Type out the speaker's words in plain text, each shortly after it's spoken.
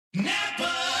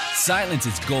Silence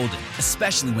is golden,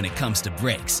 especially when it comes to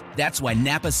brakes. That's why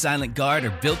Napa Silent Guard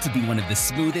are built to be one of the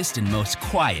smoothest and most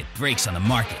quiet brakes on the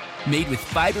market. Made with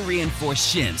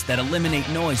fiber-reinforced shims that eliminate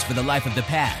noise for the life of the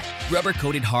pad,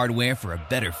 rubber-coated hardware for a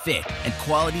better fit, and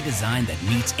quality design that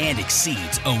meets and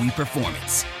exceeds OE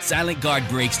performance. Silent Guard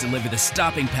brakes deliver the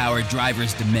stopping power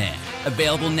drivers demand.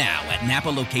 Available now at Napa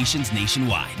locations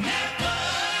nationwide.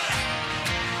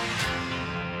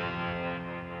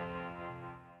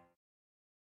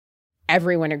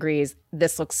 Everyone agrees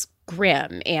this looks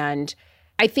grim. And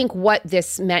I think what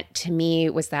this meant to me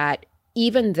was that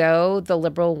even though the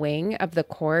liberal wing of the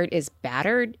court is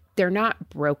battered, they're not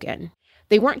broken.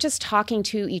 They weren't just talking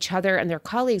to each other and their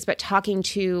colleagues, but talking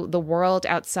to the world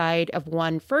outside of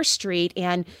One First Street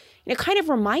and kind of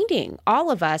reminding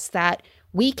all of us that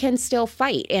we can still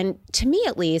fight. And to me,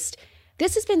 at least,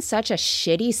 this has been such a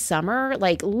shitty summer.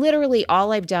 Like, literally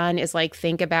all I've done is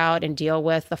think about and deal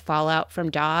with the fallout from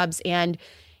Dobbs. And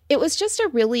it was just a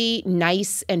really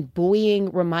nice and buoying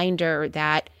reminder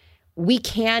that we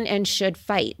can and should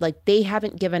fight. They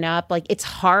haven't given up. It's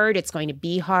hard. It's going to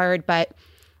be hard, but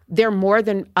they're more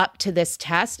than up to this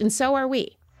test. And so are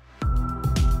we.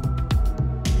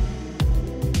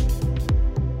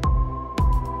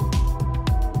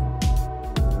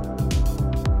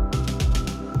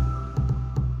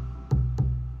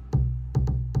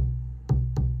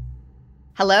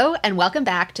 Hello, and welcome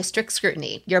back to Strict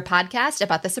Scrutiny, your podcast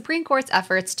about the Supreme Court's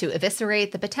efforts to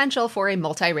eviscerate the potential for a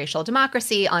multiracial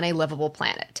democracy on a livable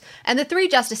planet, and the three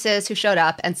justices who showed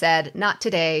up and said, "Not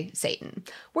today, Satan."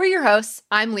 We're your hosts.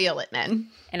 I'm Leah Littman.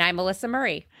 And I'm Melissa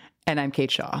Murray. And I'm Kate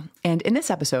Shaw. And in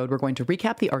this episode, we're going to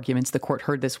recap the arguments the court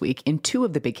heard this week in two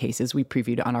of the big cases we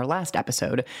previewed on our last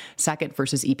episode, Sackett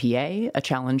versus EPA, a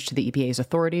challenge to the EPA's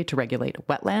authority to regulate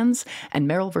wetlands, and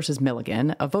Merrill versus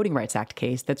Milligan, a Voting Rights Act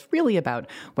case that's really about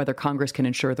whether Congress can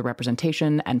ensure the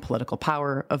representation and political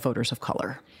power of voters of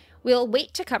color. We'll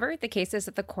wait to cover the cases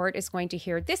that the court is going to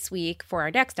hear this week for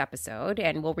our next episode,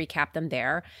 and we'll recap them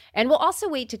there. And we'll also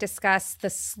wait to discuss the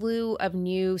slew of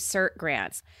new cert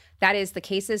grants. That is, the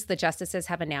cases the justices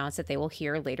have announced that they will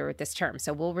hear later this term.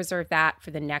 So we'll reserve that for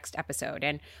the next episode.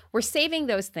 And we're saving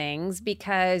those things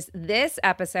because this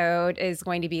episode is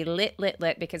going to be lit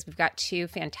because we've got two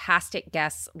fantastic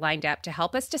guests lined up to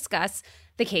help us discuss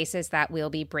the cases that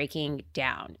we'll be breaking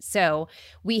down. So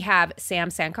we have Sam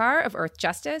Sankar of Earth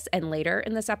Justice, and later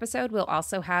in this episode, we'll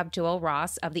also have Joel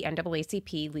Ross of the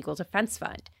NAACP Legal Defense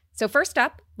Fund. So first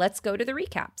up, let's go to the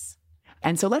recaps.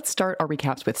 And so let's start our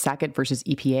recaps with Sackett versus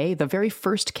EPA, the very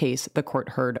first case the court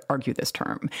heard argue this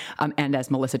term. And as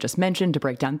Melissa just mentioned, to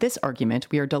break down this argument,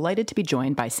 we are delighted to be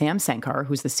joined by Sam Sankar,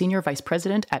 who's the senior vice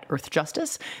president at Earth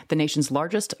Justice, the nation's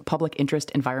largest public interest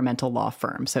environmental law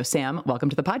firm. So Sam, welcome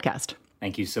to the podcast.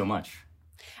 Thank you so much.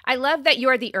 I love that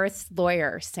you're the Earth's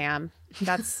lawyer, Sam.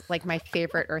 That's my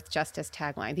favorite Earth Justice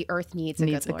tagline. The Earth needs a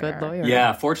good lawyer.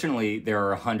 Yeah, fortunately, there are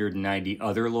 190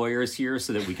 other lawyers here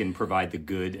so that we can provide the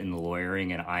good and the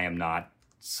lawyering, and I am not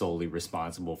solely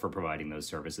responsible for providing those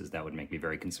services. That would make me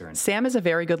very concerned. Sam is a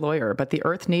very good lawyer, but the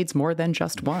Earth needs more than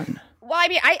just one. Well, I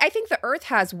mean, I think the Earth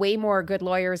has way more good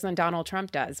lawyers than Donald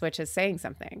Trump does, which is saying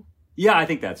something. Yeah, I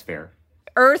think that's fair.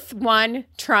 Earth 1,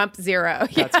 Trump 0.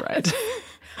 That's right.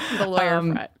 The lawyer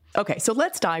front. Okay, so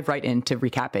let's dive right into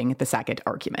recapping the Sackett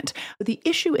argument. The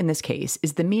issue in this case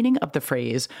is the meaning of the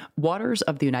phrase waters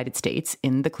of the United States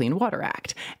in the Clean Water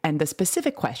Act. And the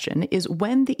specific question is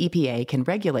when the EPA can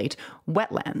regulate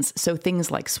wetlands, so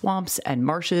things like swamps and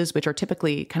marshes, which are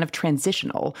typically kind of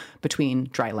transitional between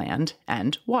dry land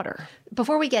and water.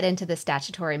 Before we get into the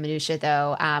statutory minutia,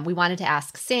 though, we wanted to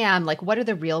ask Sam, what are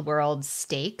the real-world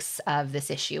stakes of this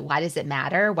issue? Why does it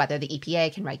matter whether the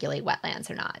EPA can regulate wetlands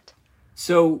or not?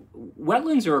 So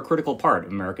wetlands are a critical part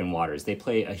of American waters. They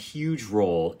play a huge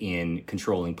role in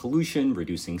controlling pollution,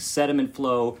 reducing sediment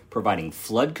flow, providing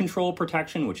flood control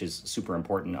protection, which is super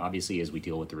important, obviously, as we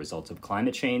deal with the results of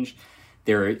climate change.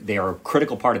 They are a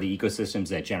critical part of the ecosystems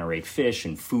that generate fish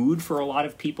and food for a lot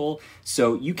of people.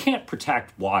 So you can't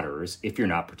protect waters if you're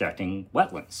not protecting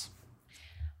wetlands.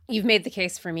 You've made the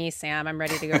case for me, Sam. I'm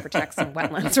ready to go protect some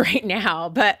wetlands right now.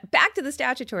 But back to the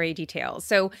statutory details.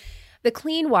 So the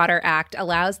Clean Water Act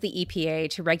allows the EPA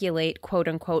to regulate, quote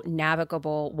unquote,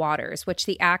 navigable waters, which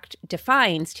the act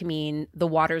defines to mean the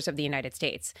waters of the United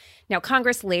States. Now,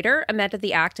 Congress later amended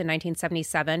the act in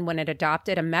 1977 when it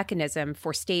adopted a mechanism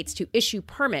for states to issue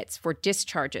permits for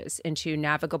discharges into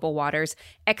navigable waters,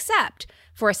 except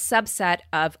for a subset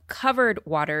of covered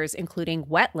waters, including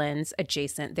wetlands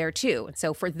adjacent thereto. And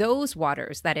so for those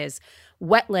waters, that is,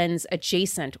 wetlands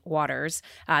adjacent waters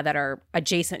that are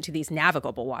adjacent to these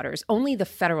navigable waters, only the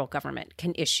federal government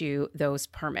can issue those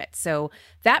permits. So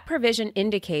that provision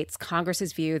indicates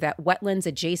Congress's view that wetlands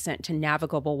adjacent to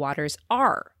navigable waters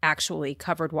are actually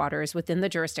covered waters within the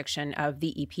jurisdiction of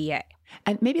the EPA.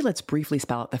 And maybe let's briefly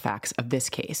spell out the facts of this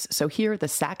case. So here, the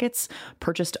Sacketts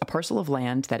purchased a parcel of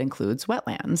land that includes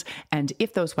wetlands. And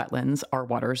if those wetlands are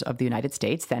waters of the United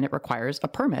States, then it requires a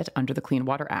permit under the Clean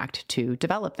Water Act to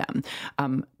develop them.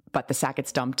 But the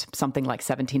Sacketts dumped something like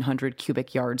 1,700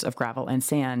 cubic yards of gravel and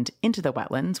sand into the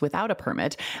wetlands without a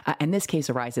permit. And this case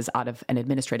arises out of an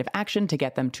administrative action to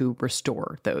get them to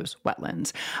restore those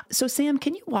wetlands. So, Sam,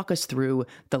 can you walk us through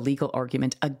the legal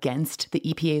argument against the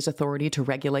EPA's authority to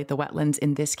regulate the wetlands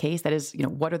in this case? That is,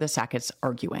 what are the Sacketts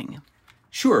arguing?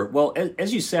 Sure. Well,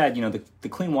 as you said, the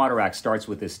Clean Water Act starts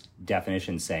with this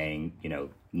definition saying,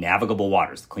 navigable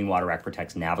waters. The Clean Water Act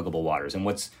protects navigable waters. And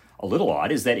what's a little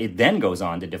odd is that it then goes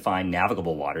on to define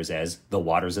navigable waters as the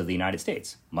waters of the United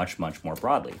States, much, much more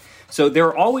broadly. So there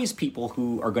are always people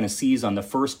who are going to seize on the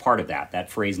first part of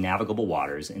that phrase navigable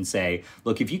waters, and say,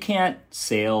 look, if you can't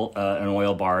sail an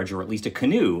oil barge or at least a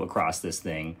canoe across this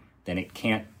thing, then it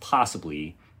can't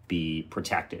possibly be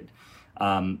protected.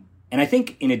 And I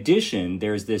think in addition,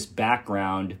 there's this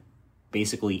background,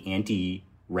 basically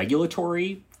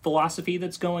anti-regulatory philosophy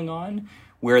that's going on,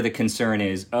 where the concern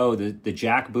is, the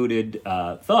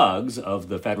jackbooted thugs of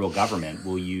the federal government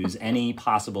will use any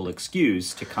possible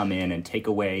excuse to come in and take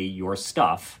away your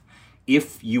stuff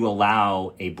if you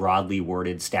allow a broadly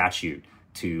worded statute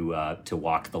to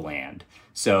walk the land.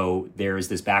 So there's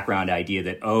this background idea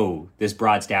that, this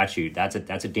broad statute, that's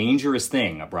a dangerous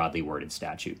thing, a broadly worded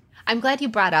statute. I'm glad you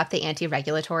brought up the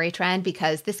anti-regulatory trend,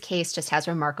 because this case just has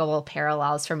remarkable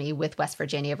parallels for me with West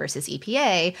Virginia versus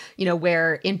EPA,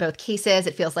 where in both cases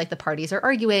it feels like the parties are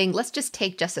arguing, let's just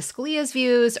take Justice Scalia's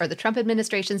views or the Trump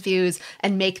administration's views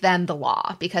and make them the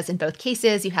law. Because in both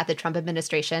cases, you had the Trump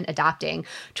administration adopting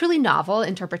truly novel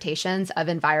interpretations of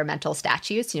environmental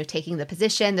statutes, taking the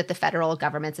position that the federal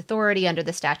government's authority under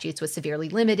the statutes was severely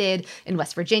limited. In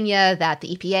West Virginia, that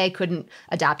the EPA couldn't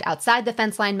adopt outside the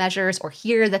fence line measures, or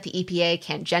here that the EPA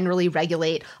can generally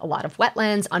regulate a lot of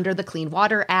wetlands under the Clean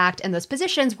Water Act. And those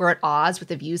positions were at odds with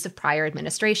the views of prior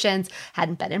administrations,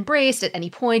 hadn't been embraced at any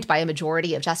point by a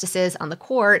majority of justices on the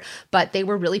court, but they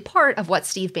were really part of what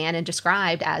Steve Bannon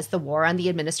described as the war on the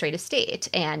administrative state.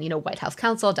 And, White House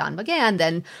counsel Don McGahn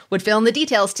then would fill in the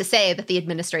details to say that the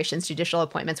administration's judicial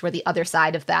appointments were the other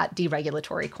side of that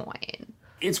deregulatory coin.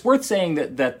 It's worth saying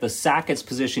that the Sacketts'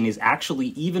 position is actually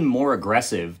even more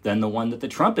aggressive than the one that the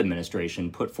Trump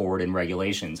administration put forward in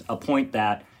regulations, a point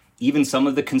that even some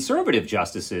of the conservative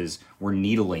justices were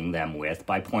needling them with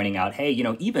by pointing out, hey,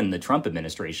 even the Trump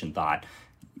administration thought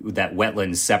that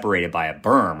wetlands separated by a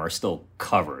berm are still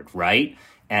covered, right?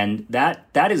 And that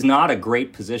is not a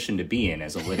great position to be in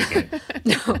as a litigant.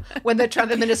 No, when the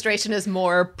Trump administration is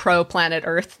more pro-planet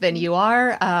Earth than you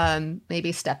are,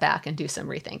 maybe step back and do some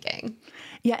rethinking.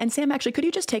 Yeah, and Sam, actually, could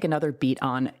you just take another beat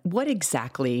on what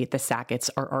exactly the Sacketts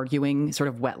are arguing sort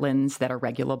of wetlands that are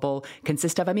regulable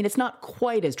consist of? I mean, it's not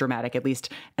quite as dramatic, at least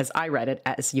as I read it,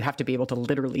 as you have to be able to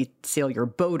literally sail your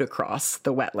boat across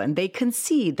the wetland. They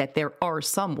concede that there are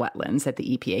some wetlands that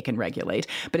the EPA can regulate,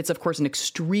 but it's, of course, an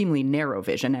extremely narrow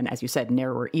vision, and as you said,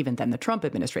 narrower even than the Trump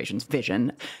administration's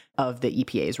vision of the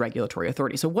EPA's regulatory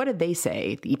authority. So what did they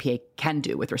say the EPA can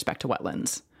do with respect to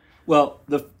wetlands? Well,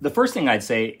 the first thing I'd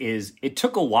say is it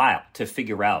took a while to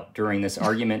figure out during this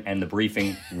argument and the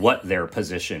briefing what their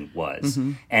position was.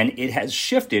 Mm-hmm. And it has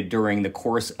shifted during the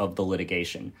course of the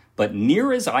litigation. But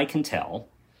near as I can tell,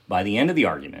 by the end of the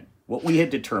argument, what we had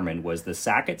determined was the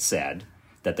Sacketts said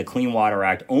that the Clean Water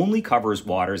Act only covers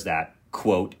waters that,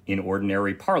 quote, in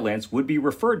ordinary parlance, would be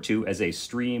referred to as a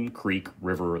stream, creek,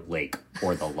 river, lake,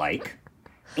 or the like,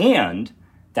 and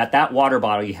that water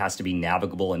body has to be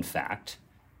navigable in fact.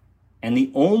 And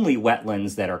the only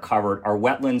wetlands that are covered are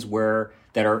wetlands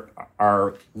that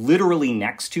are literally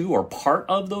next to or part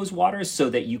of those waters, so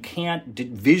that you can't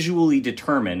visually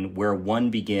determine where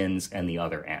one begins and the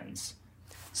other ends.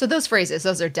 So those phrases,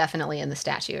 those are definitely in the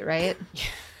statute, right?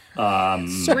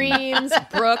 Streams,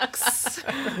 brooks,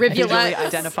 rivulets.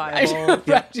 Identifiable.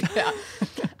 Right, yeah.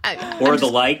 Or the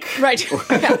like. Right.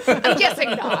 I'm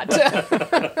guessing not.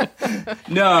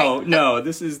 No.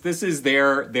 This is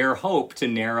their hope to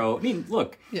narrow. I mean,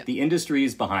 look, The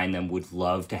industries behind them would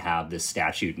love to have this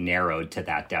statute narrowed to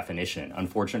that definition.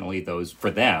 Unfortunately, those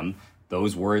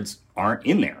words aren't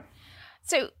in there.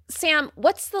 So, Sam,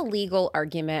 what's the legal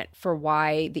argument for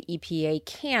why the EPA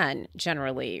can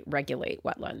generally regulate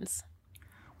wetlands?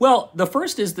 Well, the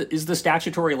first is the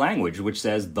statutory language, which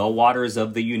says the waters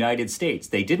of the United States.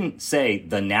 They didn't say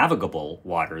the navigable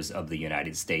waters of the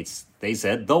United States. They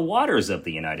said the waters of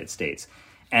the United States.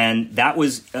 And that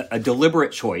was a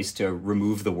deliberate choice to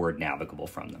remove the word navigable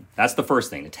from them. That's the first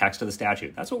thing, the text of the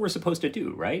statute. That's what we're supposed to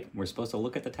do, right? We're supposed to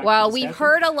look at the text of the statute. Well, we've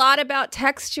heard a lot about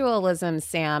textualism,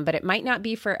 Sam, but it might not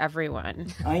be for everyone.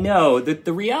 I know.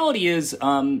 The reality is...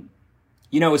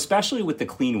 especially with the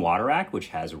Clean Water Act, which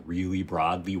has really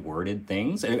broadly worded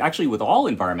things, and actually with all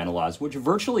environmental laws, which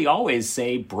virtually always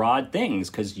say broad things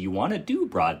because you want to do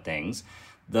broad things,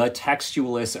 the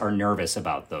textualists are nervous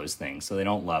about those things, so they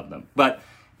don't love them. But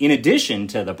in addition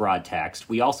to the broad text,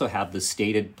 we also have the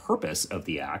stated purpose of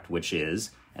the act, which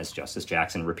is, as Justice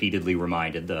Jackson repeatedly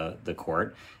reminded the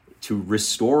court, to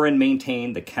restore and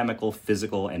maintain the chemical,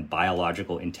 physical, and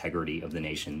biological integrity of the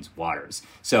nation's waters.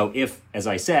 So if, as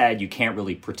I said, you can't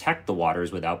really protect the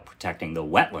waters without protecting the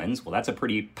wetlands, well, that's a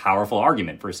pretty powerful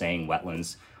argument for saying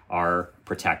wetlands are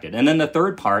protected. And then the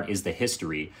third part is the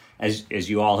history. As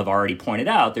you all have already pointed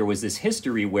out, there was this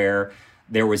history where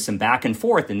there was some back and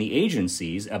forth in the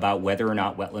agencies about whether or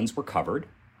not wetlands were covered,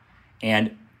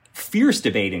 and fierce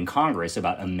debate in Congress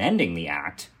about amending the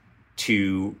act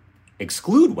to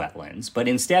exclude wetlands, but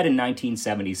instead in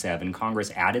 1977,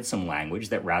 Congress added some language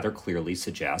that rather clearly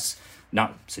states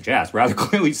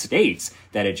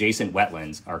that adjacent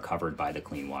wetlands are covered by the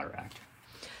Clean Water Act.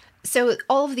 So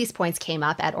all of these points came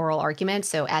up at oral argument.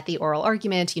 So at the oral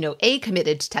argument, a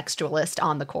committed textualist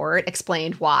on the court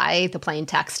explained why the plain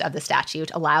text of the statute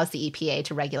allows the EPA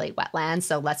to regulate wetlands.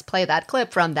 So let's play that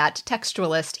clip from that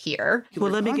textualist here.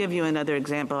 Well, let me give you another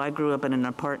example. I grew up in an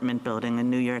apartment building in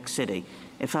New York City.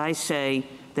 If I say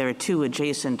there are two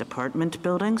adjacent apartment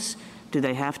buildings, do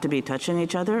they have to be touching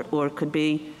each other? Or it could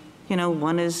be,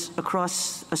 one is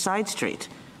across a side street,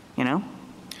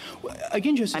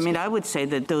 Again, Justice... I would say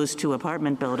that those two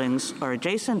apartment buildings are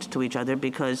adjacent to each other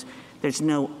because there's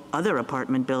no other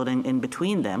apartment building in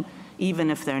between them, even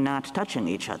if they're not touching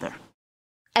each other.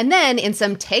 And then in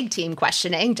some tag team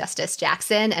questioning, Justice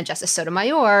Jackson and Justice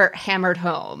Sotomayor hammered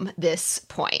home this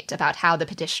point about how the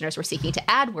petitioners were seeking to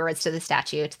add words to the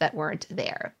statute that weren't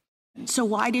there. So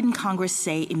why didn't Congress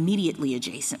say immediately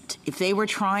adjacent? If they were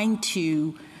trying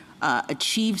to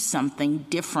achieve something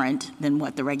different than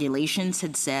what the regulations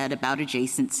had said about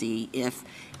adjacency, if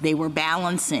they were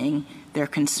balancing their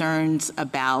concerns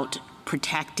about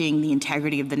protecting the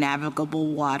integrity of the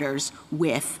navigable waters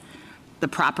with the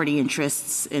property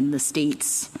interests in the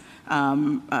state's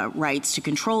rights to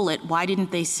control it, why didn't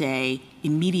they say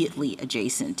immediately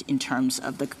adjacent in terms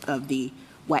of the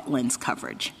wetlands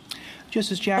coverage?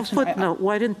 Justice Jackson...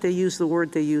 why didn't they use the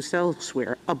word they used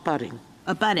elsewhere, abutting?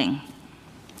 Abutting.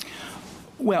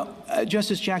 Well,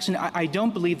 Justice Jackson, I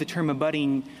don't believe the term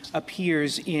abutting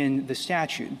appears in the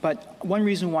statute, but one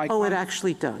reason why... Oh, it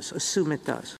actually does. Assume it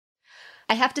does.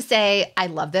 I have to say, I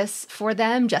love this for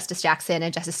them, Justice Jackson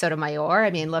and Justice Sotomayor.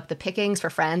 Look, the pickings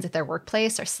for friends at their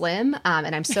workplace are slim,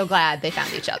 and I'm so glad they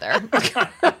found each other.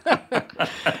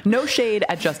 No shade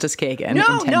at Justice Kagan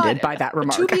intended by that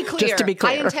remark. To be clear, just to be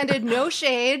clear. I intended no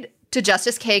shade to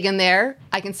Justice Kagan there.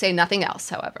 I can say nothing else,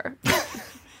 however.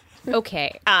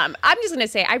 Okay. I'm just going to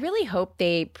say, I really hope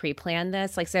they pre-planned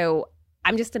this. So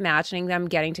I'm just imagining them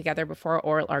getting together before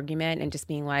oral argument and just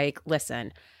being like,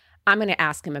 listen, I'm going to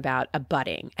ask him about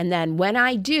abutting. And then when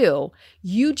I do,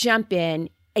 you jump in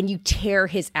and you tear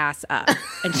his ass up.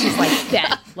 And she's like,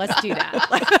 bet, let's do that.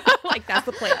 Like, that's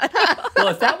the plan. Well,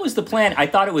 if that was the plan, I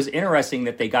thought it was interesting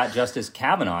that they got Justice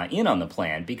Kavanaugh in on the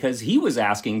plan because he was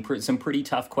asking some pretty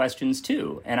tough questions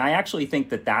too. And I actually think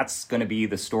that that's going to be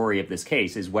the story of this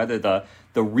case, is whether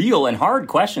the real and hard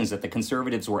questions that the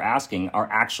conservatives were asking are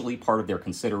actually part of their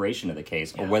consideration of the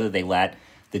case, or whether they let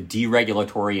the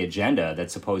deregulatory agenda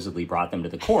that supposedly brought them to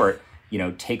the court,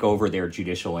 take over their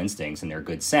judicial instincts and their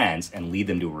good sense and lead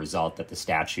them to a result that the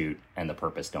statute and the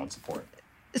purpose don't support.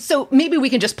 So maybe we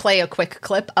can just play a quick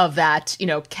clip of that,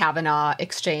 Kavanaugh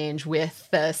exchange with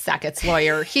the Sackett's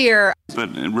lawyer here. But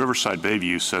in Riverside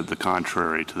Bayview said the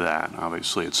contrary to that.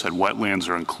 Obviously, it said wetlands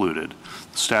are included.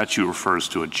 The statute refers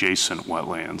to adjacent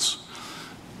wetlands.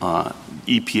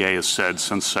 EPA has said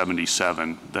since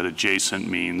 1977 that adjacent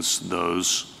means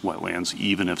those wetlands,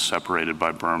 even if separated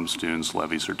by berms, dunes,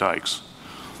 levees, or dikes.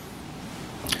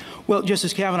 Well,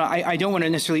 Justice Kavanaugh, I don't want to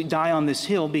necessarily die on this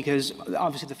hill because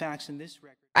obviously the facts in this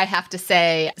record. I have to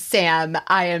say, Sam,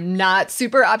 I am not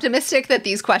super optimistic that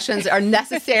these questions are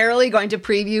necessarily going to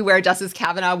preview where Justice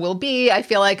Kavanaugh will be. I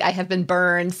feel like I have been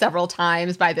burned several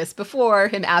times by this before,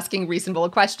 him asking reasonable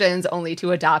questions only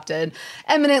to adopt an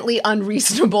eminently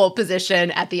unreasonable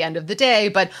position at the end of the day.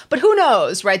 But who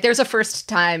knows, right? There's a first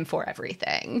time for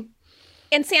everything.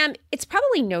 And Sam, it's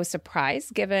probably no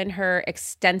surprise, given her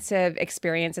extensive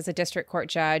experience as a district court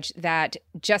judge, that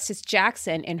Justice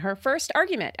Jackson, in her first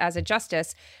argument as a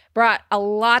justice, brought a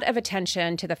lot of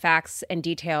attention to the facts and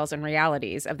details and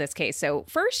realities of this case. So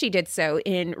first, she did so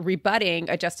in rebutting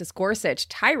a Justice Gorsuch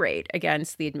tirade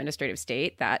against the administrative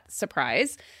state. That,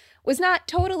 surprise, was not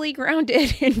totally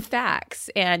grounded in facts.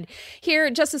 And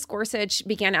here, Justice Gorsuch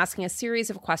began asking a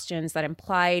series of questions that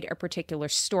implied a particular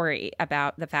story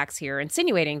about the facts here,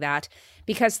 insinuating that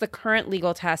because the current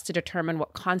legal test to determine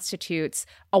what constitutes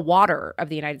a water of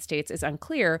the United States is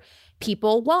unclear,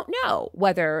 people won't know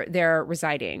whether they're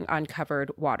residing on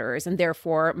covered waters and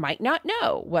therefore might not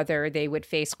know whether they would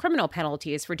face criminal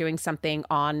penalties for doing something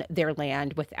on their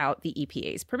land without the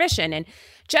EPA's permission. And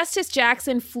Justice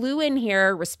Jackson flew in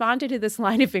here, responded to this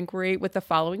line of inquiry with the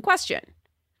following question.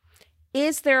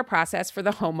 Is there a process for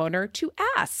the homeowner to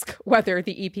ask whether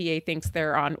the EPA thinks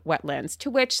they're on wetlands?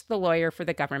 To which the lawyer for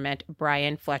the government,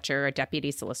 Brian Fletcher, a deputy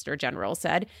solicitor general,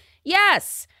 said,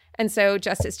 yes. And so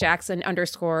Justice Jackson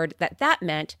underscored that that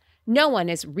meant no one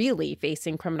is really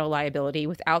facing criminal liability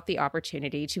without the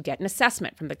opportunity to get an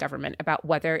assessment from the government about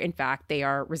whether, in fact, they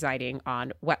are residing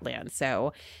on wetlands.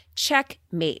 So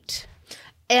checkmate.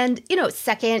 And,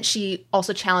 second, she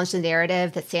also challenged the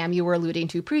narrative that, Sam, you were alluding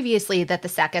to previously, that the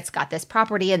Sackett's got this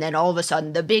property and then all of a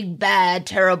sudden the big, bad,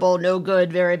 terrible, no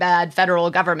good, very bad federal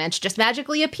government just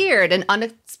magically appeared and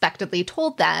unexpectedly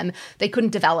told them they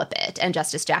couldn't develop it. And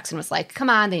Justice Jackson was like, come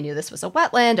on, they knew this was a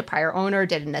wetland. A prior owner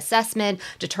did an assessment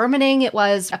determining it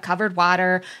was a covered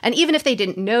water. And even if they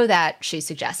didn't know that, she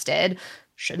suggested,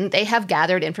 shouldn't they have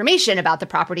gathered information about the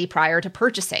property prior to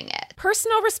purchasing it?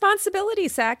 Personal responsibility,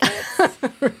 Sackett.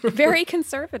 Very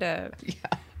conservative.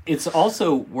 Yeah. It's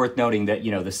also worth noting that, the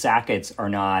Sacketts are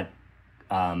not,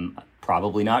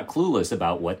 probably not clueless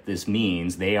about what this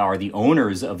means. They are the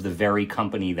owners of the very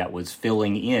company that was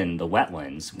filling in the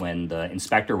wetlands when the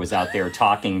inspector was out there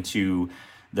talking to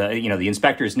the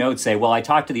inspector's notes say, well, I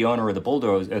talked to the owner of the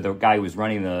bulldozer, the guy who was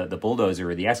running the bulldozer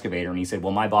or the excavator, and he said,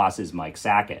 well, my boss is Mike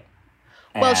Sackett.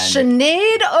 Well,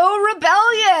 Sinead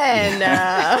O'Rebellion.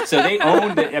 So they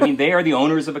own, they are the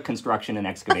owners of a construction and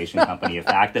excavation company, a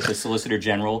fact that the Solicitor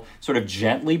General sort of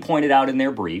gently pointed out in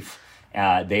their brief.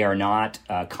 They are not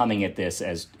coming at this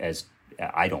as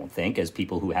I don't think, as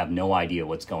people who have no idea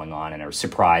what's going on and are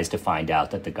surprised to find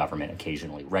out that the government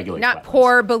occasionally regulates Not wetlands.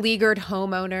 Poor, beleaguered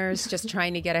homeowners just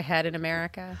trying to get ahead in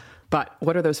America. But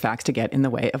what are those facts to get in the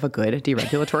way of a good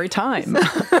deregulatory time?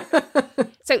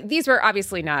 So these were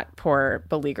obviously not poor,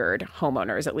 beleaguered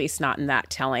homeowners, at least not in that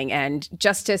telling. And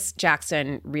Justice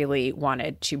Jackson really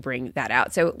wanted to bring that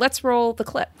out. So let's roll the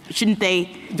clip. Shouldn't they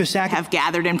have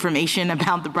gathered information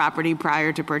about the property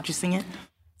prior to purchasing it?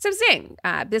 So zing.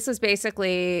 This was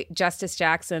basically Justice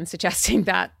Jackson suggesting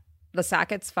that the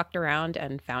Sacketts fucked around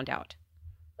and found out.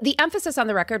 The emphasis on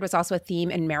the record was also a theme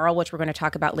in Merrill, which we're going to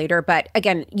talk about later. But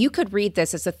again, you could read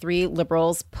this as the three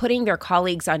liberals putting their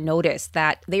colleagues on notice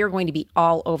that they are going to be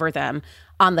all over them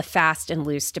on the fast and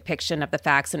loose depiction of the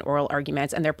facts and oral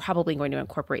arguments. And they're probably going to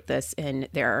incorporate this in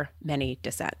their many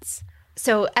dissents.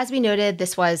 So as we noted,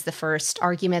 this was the first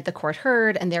argument the court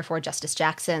heard, and therefore Justice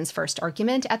Jackson's first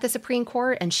argument at the Supreme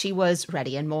Court. And she was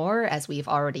ready and more, as we've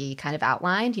already kind of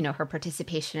outlined. Her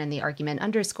participation in the argument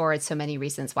underscored so many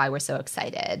reasons why we're so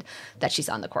excited that she's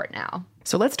on the court now.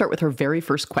 So let's start with her very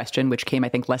first question, which came, I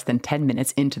think, less than 10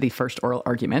 minutes into the first oral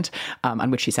argument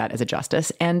on which she sat as a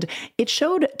justice. And it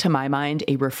showed, to my mind,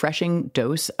 a refreshing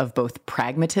dose of both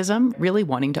pragmatism, really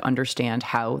wanting to understand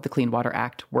how the Clean Water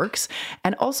Act works,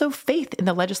 and also faith in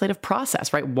the legislative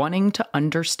process, right? Wanting to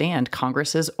understand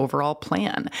Congress's overall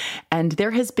plan. And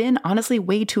there has been, honestly,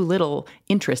 way too little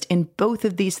interest in both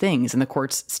of these things in the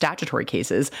court's statutory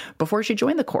cases before she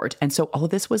joined the court. And so all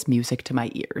of this was music to my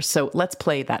ears. So let's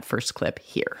play that first clip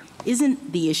here.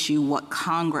 Isn't the issue what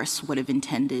Congress would have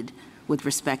intended with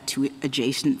respect to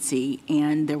adjacency?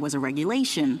 And there was a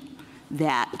regulation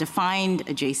that defined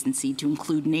adjacency to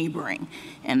include neighboring.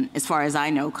 And as far as I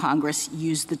know, Congress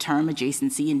used the term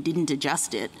adjacency and didn't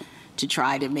adjust it to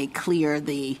try to make clear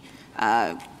the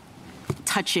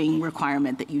touching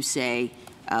requirement that you say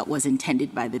was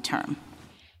intended by the term.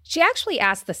 She actually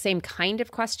asked the same kind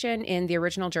of question in the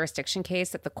original jurisdiction case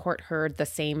that the court heard the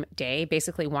same day,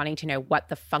 basically wanting to know what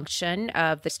the function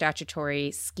of the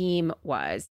statutory scheme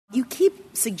was. You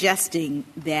keep suggesting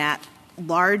that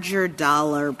larger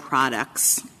dollar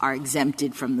products are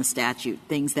exempted from the statute,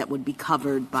 things that would be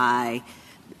covered by,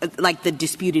 like the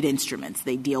disputed instruments.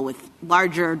 They deal with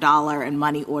larger dollar and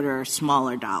money order,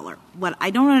 smaller dollar. What I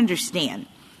don't understand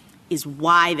is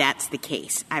why that's the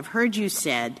case. I've heard you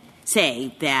say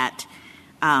that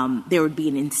there would be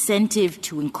an incentive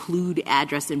to include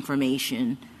address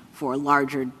information for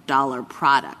larger dollar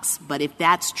products. But if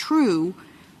that's true,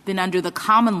 then under the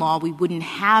common law, we wouldn't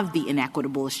have the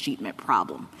inequitable escheatment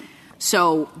problem.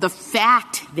 So the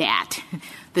fact that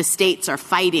the states are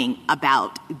fighting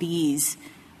about these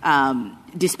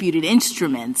disputed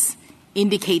instruments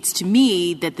indicates to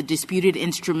me that the disputed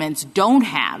instruments don't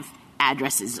have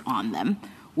addresses on them,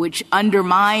 which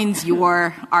undermines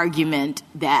your argument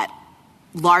that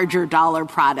larger dollar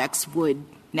products would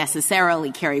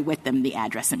necessarily carry with them the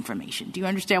address information. Do you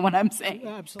understand what I'm saying?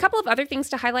 A couple of other things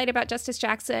to highlight about Justice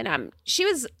Jackson. She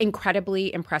was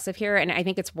incredibly impressive here, and I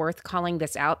think it's worth calling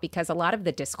this out because a lot of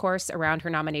the discourse around her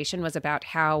nomination was about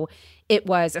how it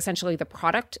was essentially the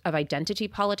product of identity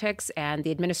politics, and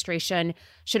the administration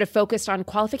should have focused on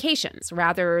qualifications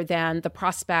rather than the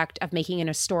prospect of making an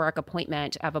historic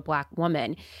appointment of a Black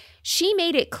woman. She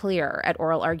made it clear at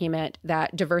oral argument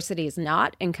that diversity is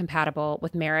not incompatible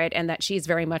with merit and that she's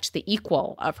very much the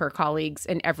equal of her colleagues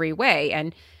in every way.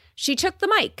 And she took the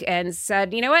mic and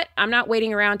said, you know what? I'm not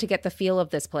waiting around to get the feel of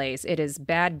this place. It is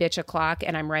bad bitch o'clock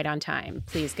and I'm right on time.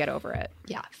 Please get over it.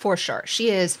 Yeah, for sure.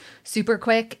 She is super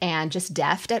quick and just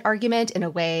deft at argument in a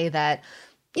way that,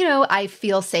 you know, I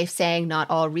feel safe saying not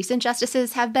all recent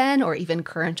justices have been, or even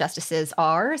current justices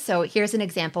are. So here's an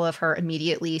example of her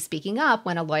immediately speaking up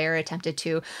when a lawyer attempted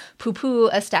to poo-poo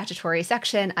a statutory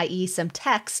section, i.e. some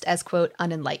text, as, quote,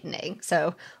 unenlightening.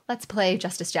 So let's play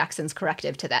Justice Jackson's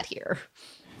corrective to that here.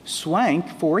 Swank,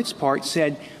 for its part,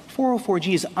 said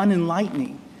 404G is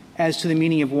unenlightening as to the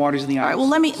meaning of waters in the United States. All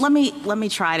right, well, let me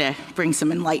try to bring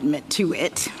some enlightenment to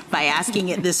it by asking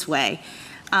it this way.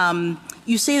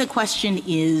 You say the question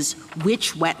is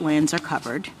which wetlands are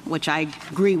covered, which I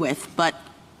agree with, but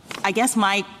I guess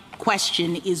my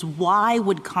question is why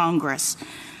would Congress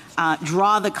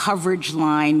draw the coverage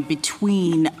line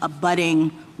between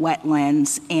abutting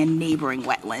wetlands and neighboring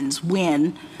wetlands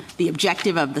when the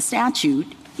objective of the statute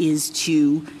is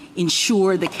to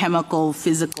ensure the chemical,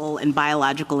 physical, and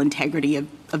biological integrity of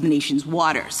the nation's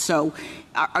waters? So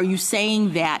are you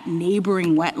saying that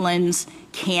neighboring wetlands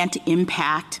can't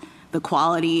impact the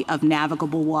quality of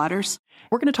navigable waters?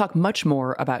 We're going to talk much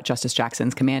more about Justice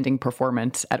Jackson's commanding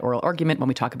performance at oral argument when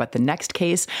we talk about the next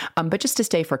case. But just to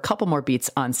stay for a couple more beats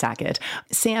on Sackett,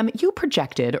 Sam, you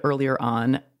projected earlier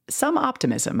on some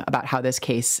optimism about how this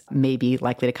case may be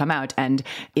likely to come out. And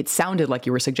it sounded like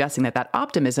you were suggesting that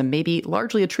optimism may be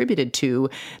largely attributed to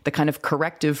the kind of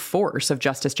corrective force of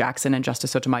Justice Jackson and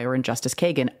Justice Sotomayor and Justice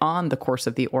Kagan on the course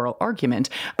of the oral argument.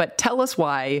 But tell us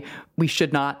why we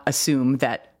should not assume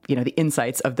that, you know, the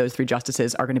insights of those three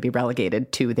justices are going to be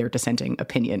relegated to their dissenting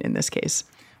opinion in this case.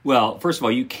 Well, first of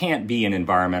all, you can't be an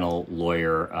environmental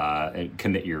lawyer and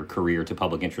commit your career to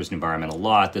public interest in environmental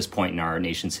law at this point in our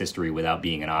nation's history without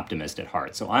being an optimist at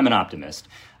heart. So I'm an optimist.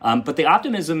 But the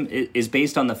optimism is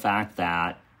based on the fact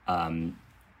that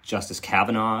Justice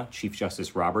Kavanaugh, Chief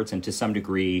Justice Roberts, and to some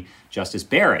degree Justice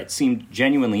Barrett seemed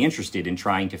genuinely interested in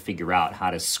trying to figure out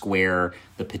how to square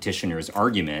the petitioner's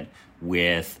argument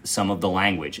with some of the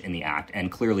language in the act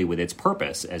and clearly with its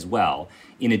purpose as well.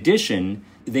 In addition,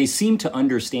 they seem to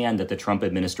understand that the Trump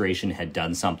administration had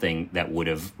done something that would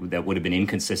have been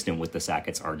inconsistent with the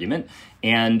Sackett's argument,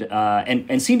 and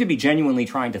seem to be genuinely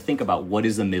trying to think about what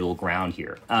is the middle ground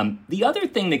here. The other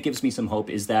thing that gives me some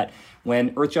hope is that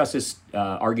when Earth Justice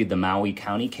argued the Maui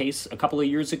County case a couple of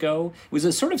years ago, it was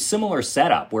a sort of similar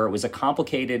setup where it was a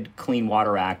complicated Clean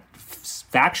Water Act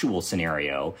factual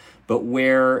scenario, but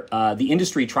where the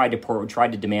industry tried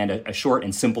to demand a short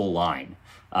and simple line.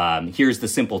 Here's the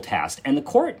simple test. And the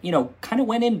court, kind of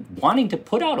went in wanting to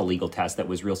put out a legal test that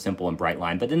was real simple and bright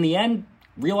line, but in the end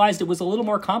realized it was a little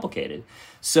more complicated.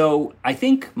 So I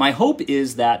think my hope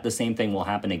is that the same thing will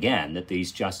happen again, that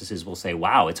these justices will say,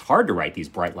 wow, it's hard to write these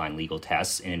bright line legal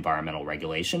tests in environmental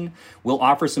regulation. We'll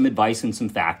offer some advice and some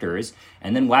factors,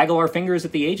 and then waggle our fingers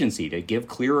at the agency to give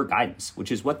clearer guidance,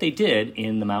 which is what they did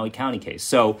in the Maui County case.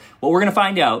 So what we're going to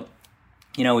find out,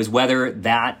 is whether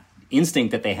that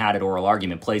instinct that they had at oral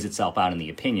argument plays itself out in the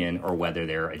opinion, or whether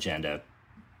their agenda,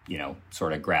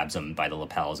 sort of grabs them by the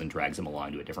lapels and drags them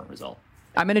along to a different result.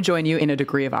 I'm going to join you in a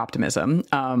degree of optimism,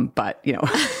 but,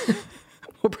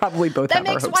 We'll probably both have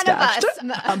our hopes dashed. That makes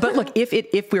one of us. But look,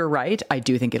 if we're right, I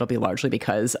do think it'll be largely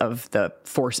because of the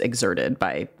force exerted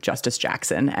by Justice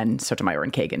Jackson and Sotomayor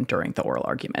and Kagan during the oral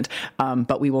argument.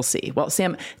 But we will see. Well,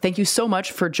 Sam, thank you so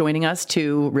much for joining us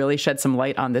to really shed some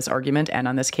light on this argument and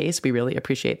on this case. We really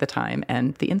appreciate the time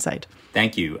and the insight.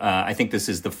 Thank you. I think this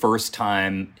is the first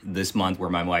time this month where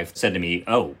my wife said to me,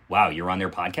 "Oh, wow, you're on their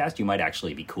podcast? You might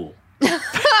actually be cool."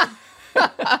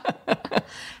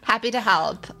 Happy to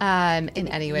help in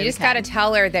any way. You just got to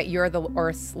tell her that you're the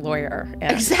Earth's lawyer.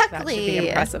 And exactly. That should be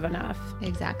impressive enough.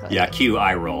 Exactly. Yeah, cue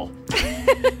eye roll.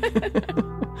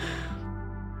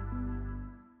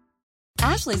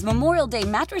 Ashley's Memorial Day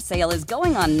mattress sale is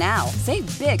going on now.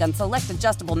 Save big on select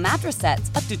adjustable mattress sets,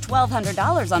 up to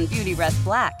 $1,200 on Beautyrest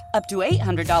Black, up to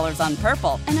 $800 on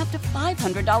Purple, and up to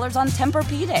 $500 on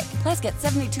Tempur-Pedic. Plus, get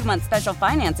 72-month special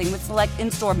financing with select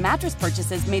in-store mattress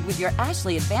purchases made with your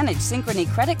Ashley Advantage Synchrony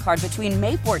credit card between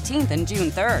May 14th and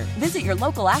June 3rd. Visit your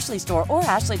local Ashley store or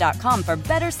ashley.com for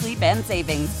better sleep and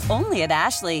savings. Only at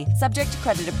Ashley. Subject to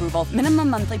credit approval. Minimum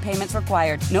monthly payments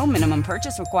required. No minimum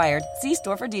purchase required. See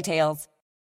store for details.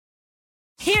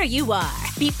 Here you are,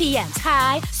 BPMs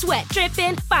high, sweat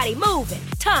dripping, body moving,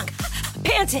 tongue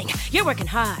panting. You're working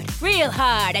hard, real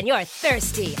hard, and you're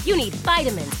thirsty. You need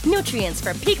vitamins, nutrients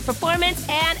for peak performance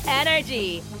and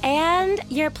energy. And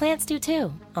your plants do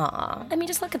too. Aw, I mean,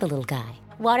 just look at the little guy.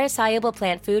 Water-soluble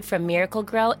plant food from Miracle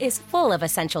Grow is full of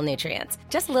essential nutrients.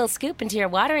 Just a little scoop into your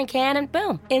watering can and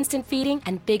boom, instant feeding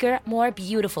and bigger, more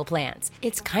beautiful plants.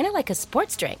 It's kind of like a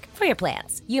sports drink for your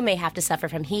plants. You may have to suffer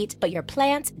from heat, but your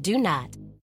plants do not.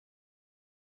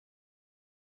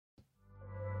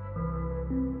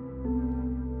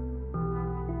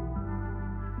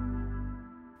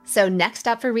 So next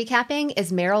up for recapping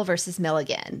is Merrill versus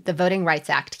Milligan, the Voting Rights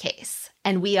Act case.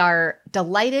 And we are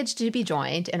delighted to be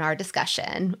joined in our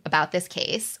discussion about this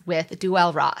case with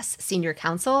Duell Ross, Senior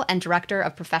Counsel and Director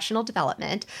of Professional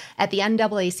Development at the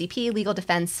NAACP Legal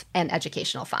Defense and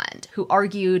Educational Fund, who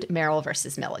argued Merrill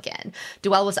versus Milligan.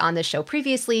 Duell was on this show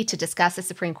previously to discuss the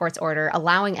Supreme Court's order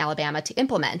allowing Alabama to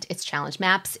implement its challenge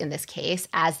maps in this case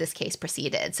as this case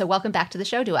proceeded. So welcome back to the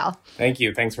show, Duell. Thank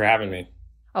you. Thanks for having me.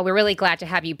 Oh, we're really glad to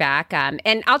have you back.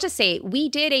 And I'll just say we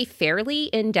did a fairly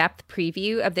in-depth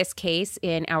preview of this case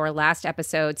in our last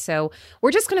episode. So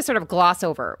we're just going to sort of gloss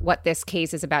over what this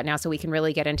case is about now so we can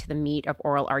really get into the meat of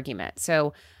oral argument.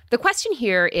 So the question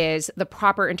here is the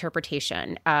proper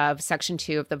interpretation of Section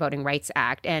 2 of the Voting Rights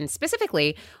Act, and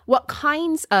specifically, what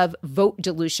kinds of vote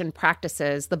dilution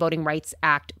practices the Voting Rights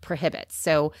Act prohibits.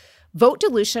 So vote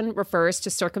dilution refers to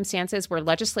circumstances where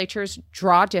legislatures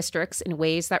draw districts in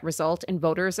ways that result in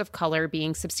voters of color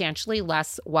being substantially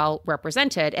less well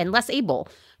represented and less able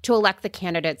to elect the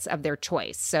candidates of their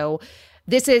choice. So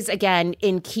this is, again,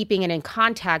 in keeping and in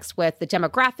context with the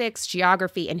demographics,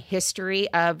 geography, and history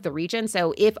of the region.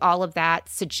 So if all of that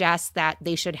suggests that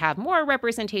they should have more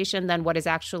representation than what is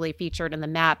actually featured in the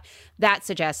map, that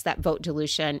suggests that vote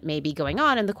dilution may be going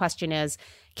on. And the question is,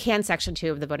 can Section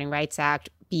 2 of the Voting Rights Act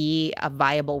be a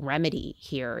viable remedy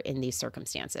here in these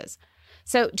circumstances?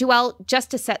 So, Duell, just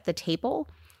to set the table,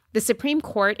 the Supreme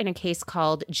Court in a case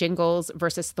called Jingles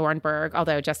versus Thornburg,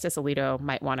 although Justice Alito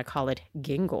might want to call it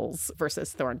Gingles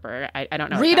versus Thornburg. I don't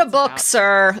know. Read a book,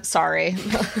 sir. Sorry.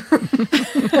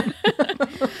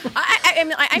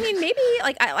 I mean, maybe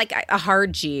like a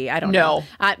hard G. I don't know.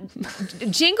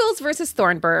 Jingles versus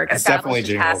Thornburg. It's definitely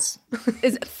Jingles.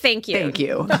 Thank you. Thank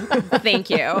you. Thank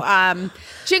you.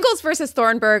 Jingles versus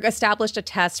Thornburg established a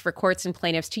test for courts and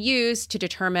plaintiffs to use to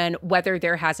determine whether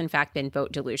there has in fact been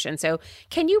vote dilution. So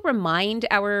can you remind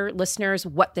our listeners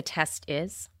what the test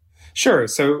is? Sure.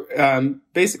 So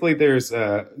basically, there's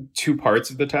two parts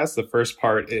of the test. The first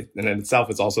part, in itself,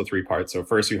 is also three parts. So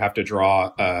first, you have to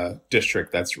draw a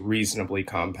district that's reasonably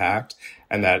compact,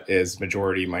 and that is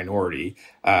majority-minority,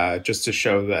 just to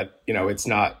show that, it's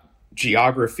not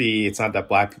geography. It's not that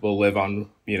Black people live on,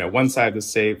 one side of the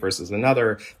state versus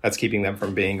another. That's keeping them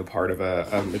from being a part of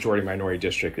a majority-minority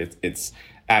district. It's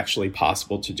actually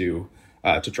possible to do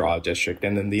to draw a district.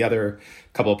 And then the other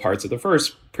couple of parts of the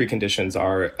first preconditions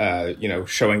are,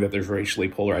 showing that there's racially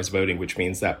polarized voting, which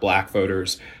means that Black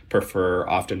voters prefer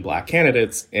often Black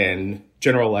candidates in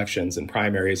general elections and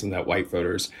primaries, and that white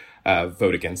voters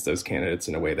vote against those candidates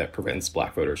in a way that prevents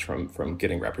Black voters from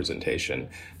getting representation.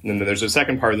 And then there's a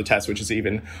second part of the test, which is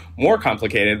even more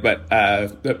complicated, but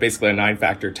basically a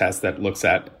 9-factor test that looks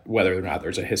at whether or not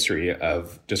there's a history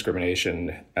of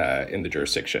discrimination in the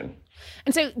jurisdiction.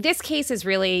 And so this case is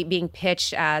really being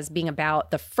pitched as being about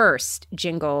the first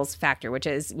Jingles factor, which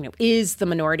is, is the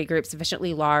minority group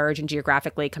sufficiently large and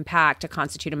geographically compact to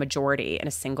constitute a majority in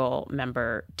a single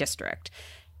member district?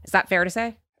 Is that fair to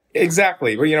say?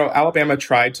 Exactly. Well, Alabama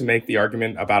tried to make the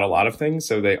argument about a lot of things.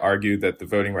 So they argued that the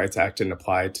Voting Rights Act didn't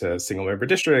apply to single-member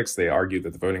districts. They argued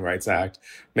that the Voting Rights Act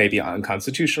may be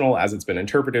unconstitutional as it's been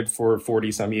interpreted for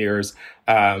 40-some years.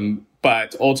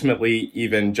 But ultimately,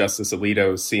 even Justice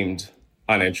Alito seemed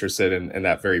uninterested in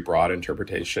that very broad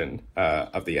interpretation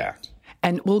of the act.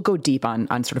 And we'll go deep on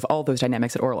sort of all those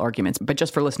dynamics at oral arguments. But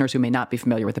just for listeners who may not be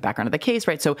familiar with the background of the case,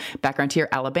 right? So background here,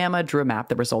 Alabama drew a map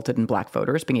that resulted in Black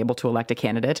voters being able to elect a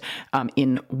candidate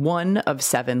in one of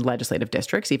 7 legislative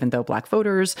districts, even though Black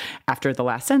voters, after the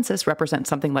last census, represent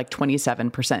something like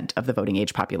 27% of the voting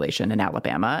age population in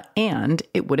Alabama. And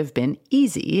it would have been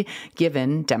easy,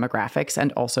 given demographics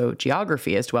and also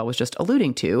geography, as Dwell was just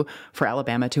alluding to, for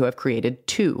Alabama to have created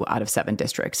 2 out of 7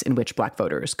 districts in which Black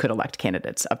voters could elect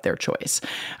candidates of their choice.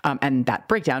 And that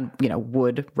breakdown,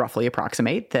 would roughly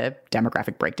approximate the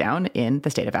demographic breakdown in the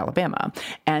state of Alabama.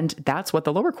 And that's what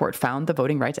the lower court found the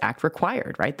Voting Rights Act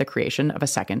required, right? The creation of a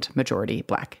second majority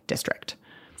Black district.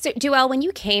 So, Dwell, when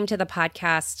you came to the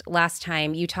podcast last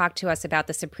time, you talked to us about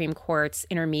the Supreme Court's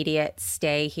intermediate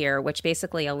stay here, which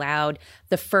basically allowed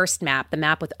the first map, the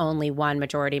map with only one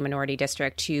majority-minority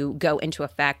district, to go into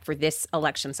effect for this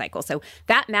election cycle. So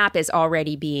that map is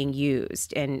already being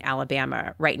used in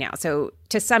Alabama right now. So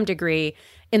to some degree,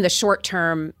 in the short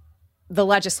term, the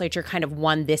legislature kind of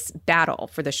won this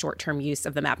battle for the short-term use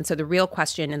of the map. And so the real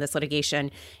question in this litigation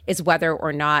is whether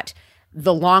or not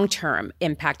the long-term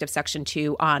impact of Section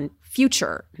 2 on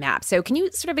future maps. So can you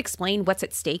sort of explain what's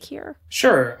at stake here?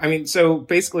 Sure. So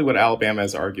basically what Alabama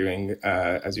is arguing,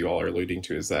 as you all are alluding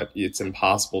to, is that it's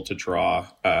impossible to draw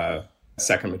a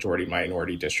second majority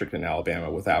minority district in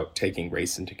Alabama without taking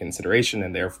race into consideration.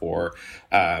 And therefore,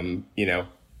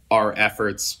 our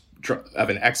efforts of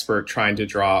an expert trying to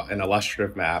draw an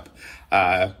illustrative map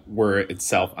were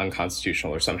itself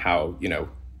unconstitutional or somehow,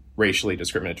 racially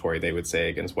discriminatory, they would say,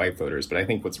 against white voters. But I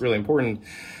think what's really important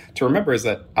to remember is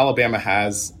that Alabama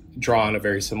has drawn a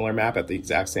very similar map at the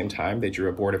exact same time. They drew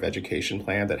a Board of Education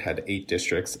plan that had 8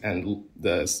 districts, and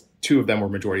the 2 of them were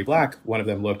majority Black. One of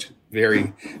them looked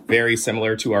very, very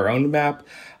similar to our own map.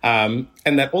 And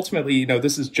that ultimately,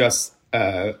 this is just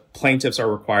plaintiffs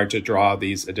are required to draw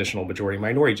these additional majority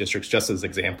minority districts just as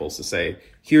examples to say,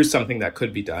 here's something that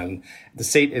could be done. The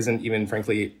state isn't even,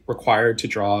 frankly, required to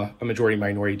draw a majority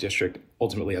minority district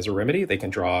ultimately as a remedy. They can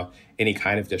draw any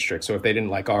kind of district. So if they didn't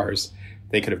like ours,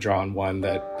 they could have drawn one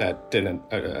that didn't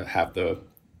have the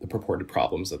purported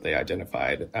problems that they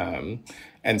identified.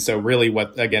 And so really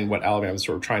what Alabama is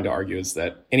sort of trying to argue is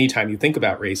that anytime you think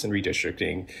about race and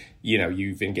redistricting,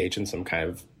 you've engaged in some kind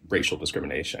of racial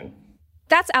discrimination.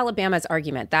 That's Alabama's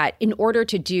argument, that in order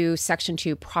to do Section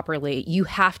 2 properly, you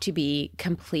have to be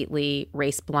completely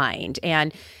race blind.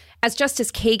 And as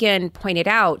Justice Kagan pointed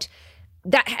out,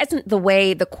 that isn't the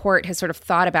way the court has sort of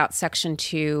thought about Section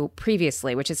 2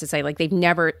 previously, which is to say, they've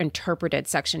never interpreted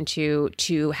Section 2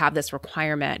 to have this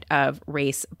requirement of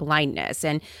race blindness.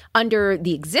 And under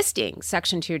the existing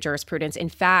Section 2 jurisprudence, in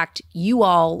fact, you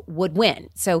all would win.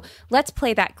 So let's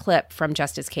play that clip from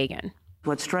Justice Kagan.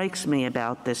 What strikes me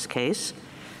about this case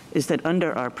is that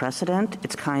under our precedent,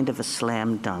 it's kind of a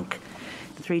slam dunk.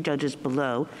 The 3 judges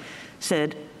below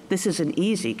said, this is an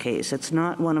easy case. It's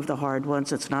not one of the hard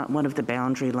ones. It's not one of the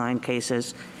boundary line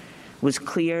cases. It was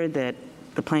clear that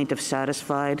the plaintiff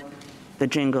satisfied the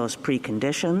Jingles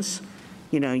preconditions.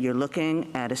 You're looking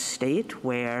at a state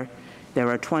where there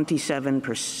are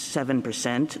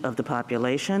 27% of the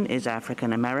population is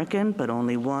African American, but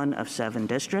only 1 of 7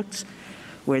 districts,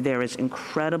 where there is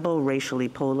incredible racially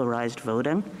polarized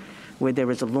voting, where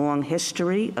there is a long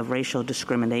history of racial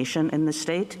discrimination in the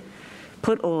state.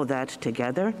 Put all that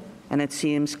together, and it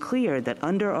seems clear that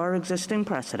under our existing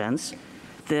precedents,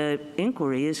 the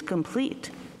inquiry is complete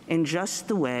in just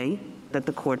the way that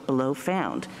the court below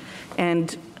found.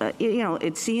 And,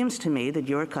 it seems to me that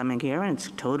you're coming here, and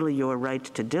it's totally your right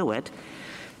to do it,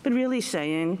 but really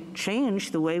saying change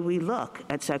the way we look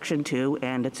at Section 2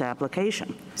 and its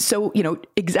application. So,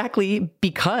 exactly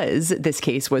because this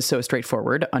case was so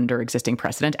straightforward under existing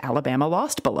precedent, Alabama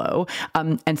lost below.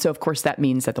 And so, of course, that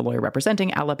means that the lawyer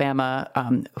representing Alabama,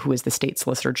 who is the state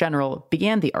solicitor general,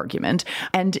 began the argument.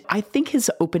 And I think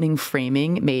his opening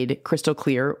framing made crystal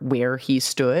clear where he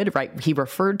stood, right? He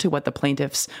referred to what the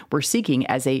plaintiffs were seeking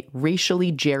as a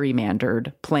racially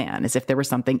gerrymandered plan, as if there was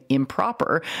something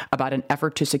improper about an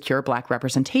effort to secure Black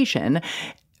representation,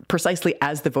 precisely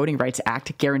as the Voting Rights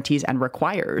Act guarantees and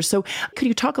requires. So could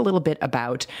you talk a little bit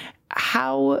about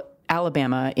how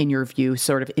Alabama, in your view,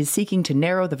 sort of is seeking to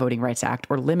narrow the Voting Rights Act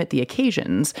or limit the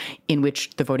occasions in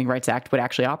which the Voting Rights Act would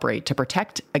actually operate to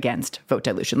protect against vote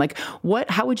dilution. Like,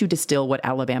 how would you distill what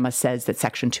Alabama says that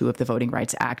Section 2 of the Voting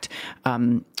Rights Act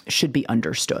should be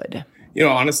understood?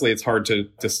 Honestly, it's hard to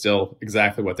distill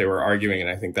exactly what they were arguing. And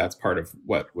I think that's part of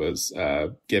what was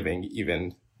giving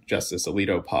even Justice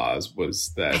Alito pause,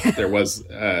 was that there was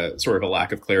sort of a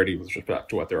lack of clarity with respect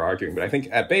to what they're arguing. But I think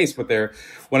at base,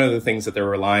 one of the things that they're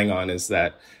relying on is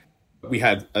that we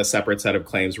had a separate set of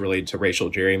claims related to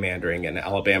racial gerrymandering, and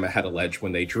Alabama had alleged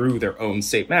when they drew their own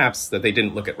state maps that they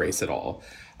didn't look at race at all.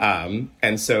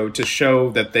 And so to show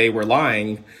that they were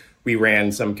lying, we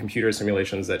ran some computer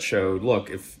simulations that showed, look,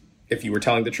 if you were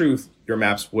telling the truth, your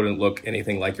maps wouldn't look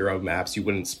anything like your own maps. You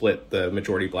wouldn't split the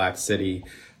majority black city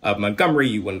of Montgomery.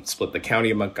 You wouldn't split the county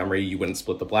of Montgomery. You wouldn't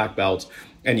split the Black Belt.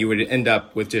 And you would end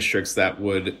up with districts that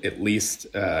would at least,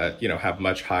 have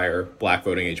much higher black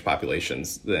voting age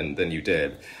populations than you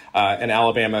did. And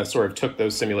Alabama sort of took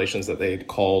those simulations that they had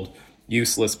called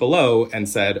useless below and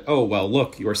said, oh, well,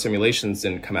 look, your simulations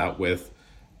didn't come out with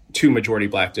 2 majority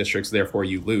black districts, therefore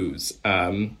you lose.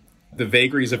 The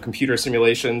vagaries of computer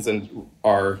simulations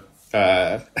are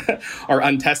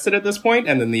untested at this point.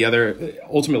 And then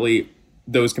ultimately,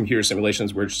 those computer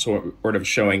simulations were sort of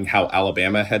showing how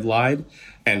Alabama had lied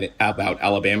and about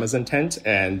Alabama's intent.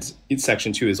 And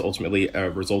Section 2 is ultimately a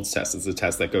results test. It's a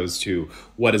test that goes to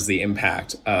what is the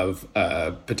impact of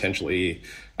a potentially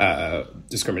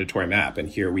discriminatory map. And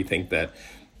here we think that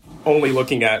only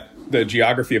looking at the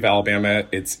geography of Alabama,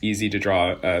 it's easy to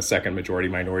draw a second majority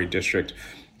minority district.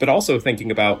 But also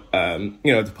thinking about,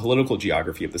 the political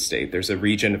geography of the state. There's a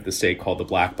region of the state called the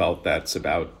Black Belt that's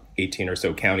about 18 or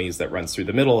so counties that runs through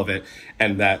the middle of it.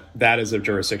 And that is a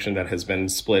jurisdiction that has been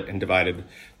split and divided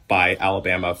by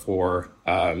Alabama for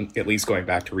at least going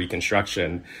back to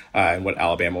Reconstruction. And what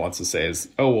Alabama wants to say is,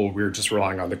 oh, well, we're just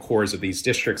relying on the cores of these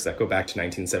districts that go back to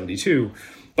 1972.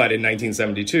 But in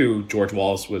 1972, George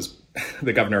Wallace was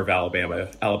the governor of Alabama.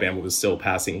 Alabama was still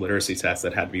passing literacy tests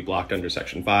that had to be blocked under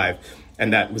Section 5.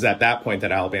 And that was at that point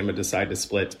that Alabama decided to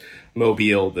split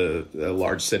Mobile, the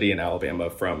large city in Alabama,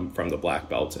 from the Black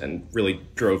Belt, and really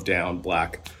drove down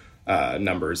black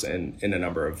numbers in a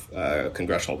number of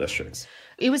congressional districts.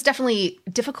 It was definitely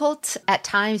difficult at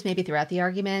times, maybe throughout the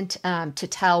argument, to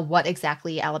tell what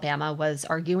exactly Alabama was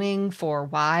arguing for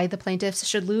why the plaintiffs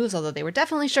should lose, although they were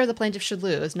definitely sure the plaintiffs should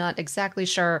lose, not exactly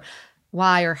sure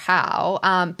why or how.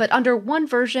 But under one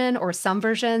version or some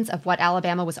versions of what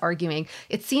Alabama was arguing,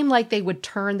 it seemed like they would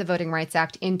turn the Voting Rights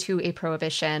Act into a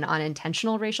prohibition on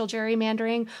intentional racial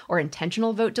gerrymandering or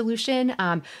intentional vote dilution.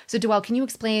 So Deuel, can you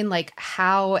explain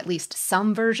how at least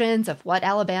some versions of what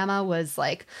Alabama was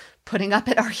putting up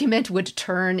at argument would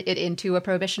turn it into a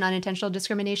prohibition on intentional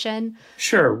discrimination?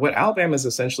 Sure. What Alabama is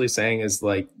essentially saying is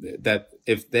that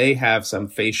if they have some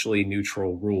facially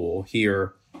neutral rule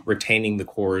here, retaining the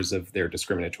cores of their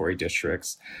discriminatory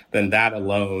districts, then that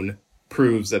alone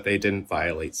proves that they didn't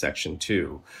violate Section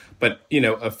 2. But,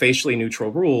 a facially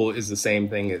neutral rule is the same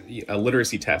thing. A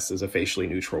literacy test is a facially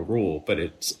neutral rule, but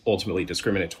it's ultimately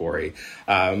discriminatory.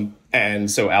 And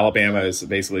so Alabama is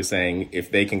basically saying if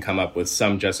they can come up with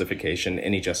some justification,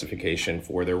 any justification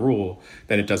for their rule,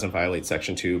 then it doesn't violate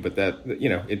Section 2. But that,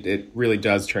 it really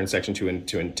does turn Section 2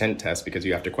 into an intent test, because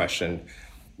you have to question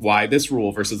why this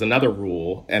rule versus another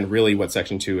rule. And really what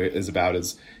Section 2 is about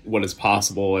is what is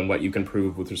possible and what you can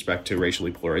prove with respect to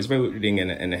racially polarized voting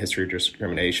and a history of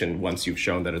discrimination once you've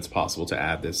shown that it's possible to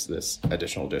add this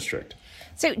additional district.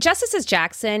 So Justices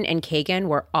Jackson and Kagan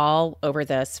were all over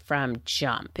this from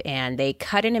jump, and they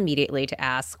cut in immediately to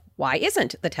ask, why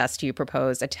isn't the test you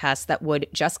propose a test that would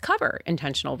just cover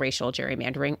intentional racial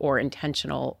gerrymandering or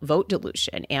intentional vote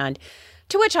dilution? And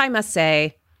to which I must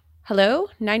say, hello,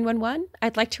 911,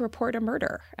 I'd like to report a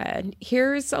murder. And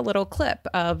here's a little clip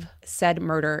of said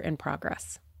murder in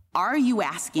progress. Are you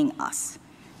asking us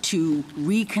to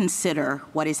reconsider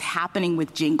what is happening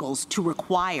with jingles to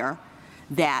require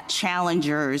that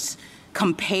challengers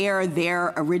compare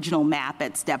their original map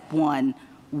at step 1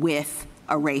 with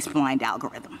a race-blind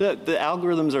algorithm? The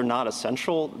algorithms are not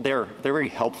essential. They're very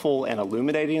helpful and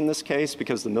illuminating in this case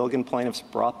because the Milligan plaintiffs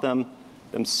brought them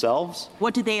themselves.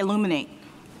 What did they illuminate?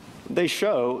 They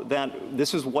show that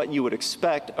this is what you would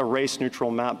expect a race-neutral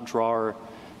map drawer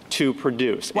to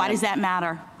produce. Why does that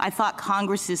matter? I thought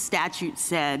Congress's statute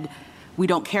said we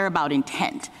don't care about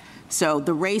intent. So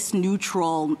the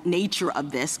race-neutral nature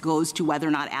of this goes to whether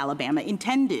or not Alabama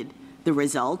intended the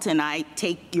result. And I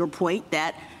take your point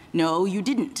that, no, you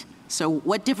didn't. So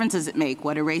what difference does it make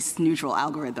what a race-neutral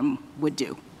algorithm would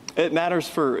do? It matters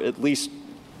for at least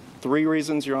 3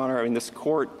 reasons, Your Honor. I mean, this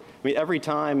court, every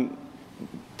time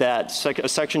that a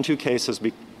Section 2 case has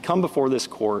come before this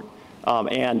court,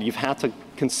 and you've had to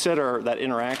consider that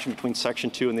interaction between Section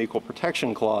 2 and the Equal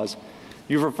Protection Clause,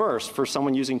 you've reversed for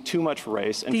someone using too much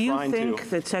race and trying to... Do you think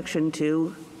that Section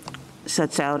 2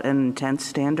 sets out an intent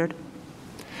standard?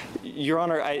 Your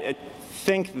Honor, I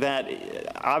think that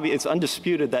it's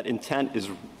undisputed that intent is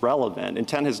relevant.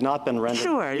 Intent has not been rendered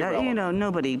irrelevant.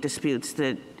 Nobody disputes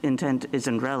that intent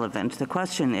isn't relevant. The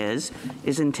question is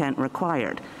intent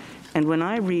required? And when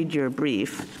I read your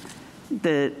brief,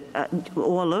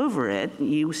 all over it,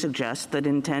 you suggest that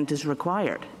intent is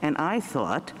required. And I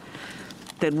thought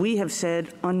that we have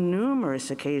said on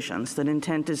numerous occasions that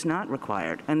intent is not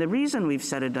required. And the reason we've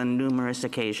said it on numerous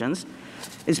occasions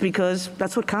is because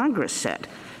that's what Congress said.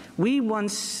 We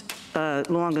once,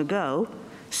 long ago,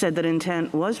 said that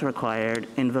intent was required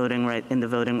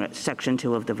in Section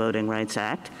 2 of the Voting Rights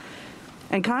Act.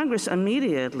 And Congress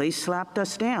immediately slapped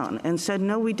us down and said,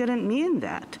 no, we didn't mean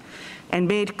that, and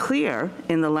made clear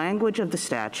in the language of the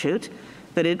statute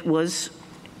that it was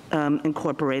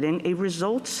incorporating a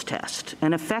results test,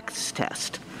 an effects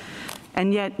test.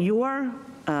 And yet your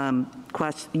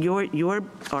arguments,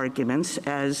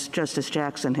 as Justice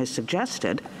Jackson has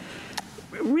suggested,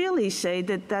 really say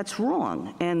that that's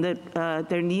wrong and that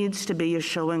there needs to be a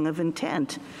showing of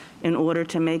intent in order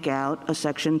to make out a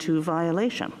Section 2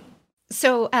 violation.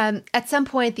 So at some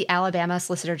point, the Alabama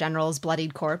Solicitor General's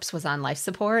bloodied corpse was on life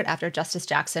support after Justice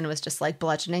Jackson was just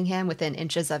bludgeoning him within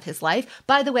inches of his life.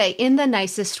 By the way, in the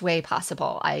nicest way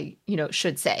possible, I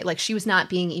should say. She was not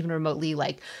being even remotely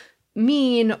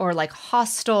mean or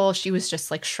hostile. She was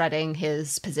just shredding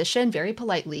his position very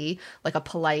politely, like a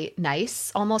polite,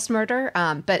 nice almost murder.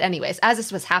 But anyways, as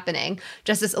this was happening,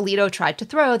 Justice Alito tried to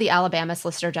throw the Alabama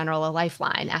Solicitor General a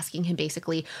lifeline, asking him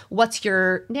basically, what's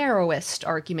your narrowest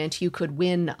argument you could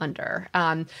win under?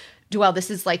 Well,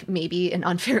 this is maybe an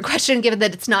unfair question, given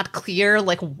that it's not clear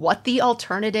what the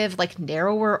alternative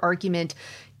narrower argument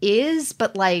is,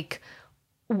 but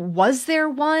was there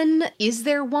one? Is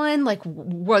there one?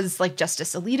 Was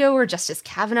Justice Alito or Justice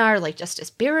Kavanaugh or Justice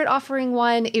Barrett offering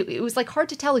one? It was hard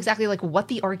to tell exactly what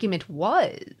the argument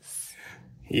was.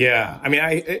 Yeah,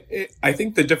 I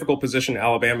think the difficult position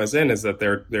Alabama's in is that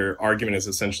their argument is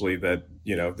essentially that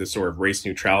this sort of race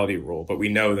neutrality rule, but we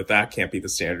know that can't be the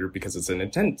standard because it's an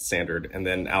intent standard, and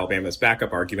then Alabama's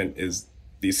backup argument is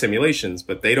these simulations,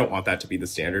 but they don't want that to be the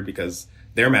standard because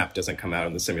their map doesn't come out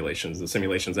in the simulations. The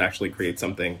simulations actually create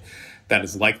something that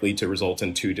is likely to result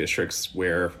in 2 districts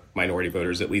where minority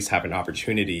voters at least have an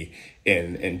opportunity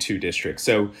in 2 districts.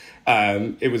 So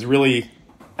it was really,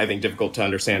 I think, difficult to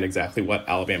understand exactly what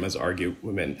Alabama's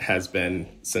argument has been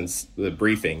since the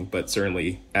briefing, but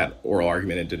certainly at oral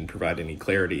argument it didn't provide any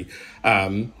clarity.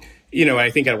 I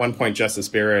think at one point Justice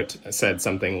Barrett said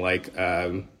something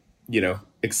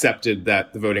accepted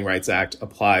that the Voting Rights Act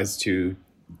applies to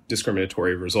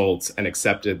discriminatory results and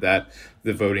accepted that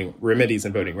the voting remedies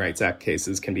in Voting Rights Act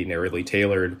cases can be narrowly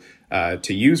tailored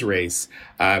to use race.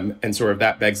 And sort of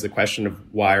that begs the question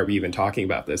of why are we even talking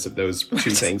about this? If those 2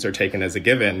 things are taken as a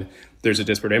given, there's a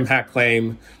disparate impact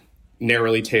claim,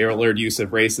 narrowly tailored use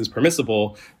of race is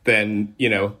permissible, then,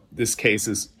 this case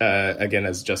is, again,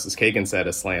 as Justice Kagan said,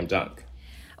 a slam dunk.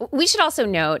 We should also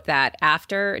note that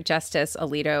after Justice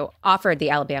Alito offered the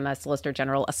Alabama Solicitor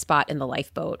General a spot in the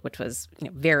lifeboat, which was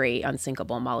very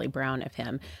unsinkable Molly Brown of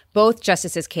him, both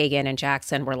Justices Kagan and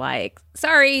Jackson were like,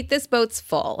 sorry, this boat's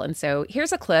full. And so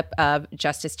here's a clip of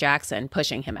Justice Jackson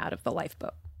pushing him out of the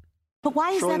lifeboat. But why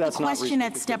is that the question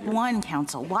at step 1,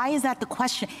 counsel? Why is that the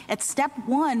question? At step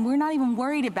 1, we're not even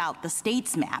worried about the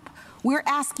state's map. We're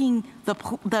asking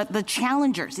the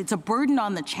challengers. It's a burden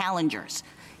on the challengers.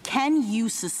 Can you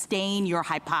sustain your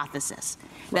hypothesis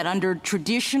that under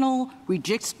traditional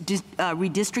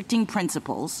redistricting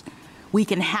principles, we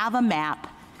can have a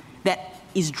map that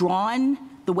is drawn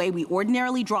the way we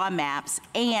ordinarily draw maps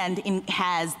and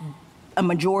has a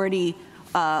majority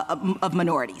of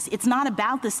minorities? It's not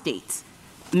about the state's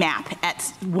map at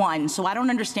 1, so I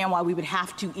don't understand why we would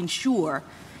have to ensure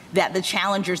that the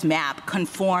challenger's map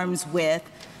conforms with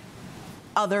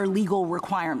other legal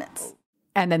requirements.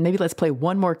 And then maybe let's play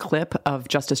one more clip of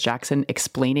Justice Jackson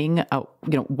explaining,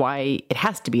 why it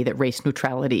has to be that race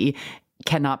neutrality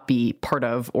cannot be part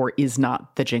of or is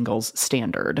not the Jingles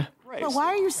standard. But why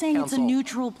are you saying it's a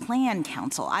neutral plan,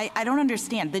 counsel? I don't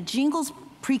understand. The Jingles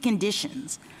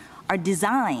preconditions are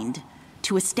designed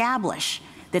to establish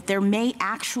that there may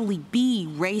actually be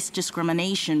race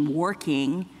discrimination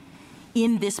working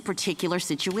in this particular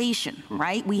situation,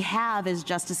 right? We have, as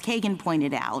Justice Kagan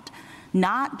pointed out,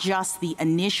 not just the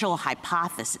initial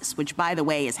hypothesis, which, by the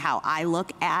way, is how I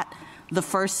look at the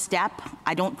first step.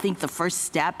 I don't think the first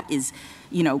step is,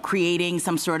 creating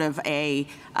some sort of a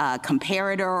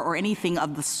comparator or anything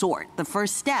of the sort. The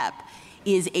first step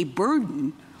is a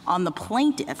burden on the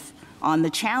plaintiff, on the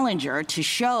challenger, to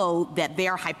show that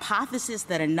their hypothesis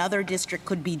that another district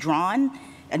could be drawn,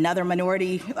 another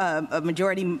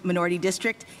majority-minority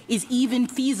district, is even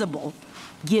feasible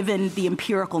given the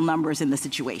empirical numbers in the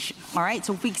situation. All right,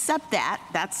 so if we accept that,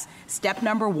 that's step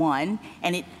number one,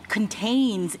 and it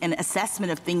contains an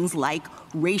assessment of things like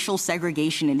racial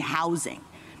segregation in housing,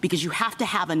 because you have to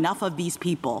have enough of these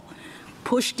people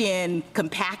pushed in,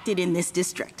 compacted in this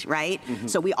district, right? Mm-hmm.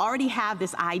 So we already have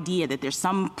this idea that there's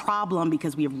some problem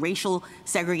because we have racial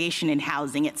segregation in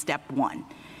housing at step one.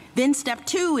 Then step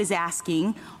two is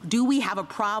asking, do we have a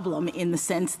problem in the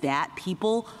sense that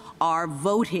people are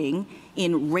voting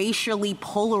in racially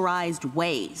polarized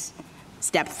ways?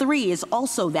 Step three is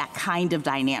also that kind of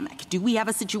dynamic. Do we have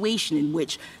a situation in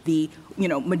which the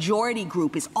majority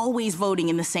group is always voting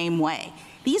in the same way?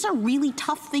 These are really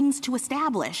tough things to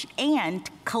establish, and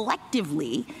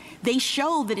collectively, they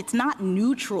show that it's not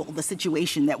neutral, the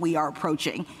situation that we are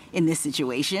approaching in this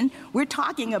situation. We're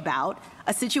talking about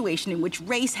a situation in which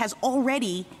race has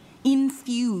already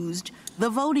infused the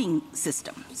voting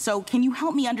system. So can you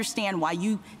help me understand why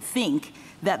you think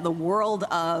that the world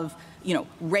of,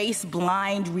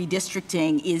 race-blind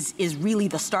redistricting is really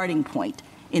the starting point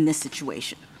in this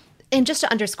situation? And just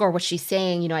to underscore what she's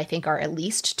saying, I think are at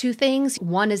least two things.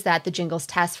 One is that the Jingles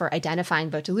test for identifying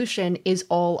vote dilution is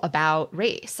all about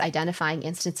race, identifying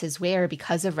instances where,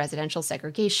 because of residential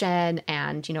segregation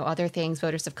and, other things,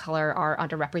 voters of color are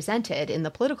underrepresented in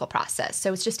the political process.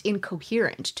 So it's just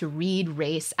incoherent to read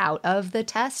race out of the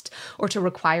test or to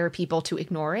require people to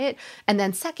ignore it. And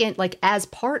then second, as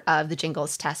part of the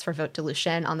Jingles test for vote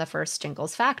dilution on the first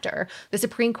Jingles factor, the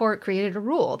Supreme Court created a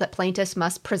rule that plaintiffs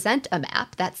must present a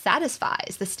map that satisfies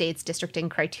the state's districting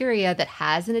criteria that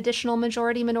has an additional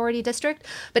majority-minority district.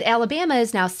 But Alabama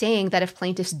is now saying that if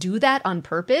plaintiffs do that on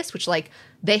purpose, which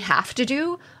they have to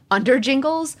do under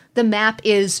Jingles, the map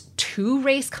is too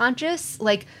race conscious.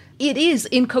 It is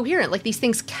incoherent. These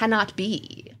things cannot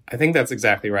be. I think that's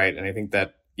exactly right. And I think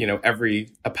that,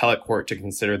 every appellate court to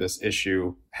consider this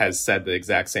issue has said the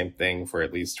exact same thing for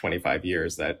at least 25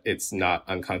 years, that it's not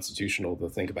unconstitutional to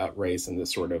think about race in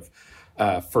this sort of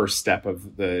first step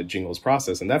of the Jingles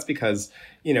process. And that's because,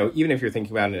 even if you're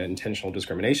thinking about an intentional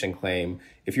discrimination claim,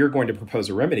 if you're going to propose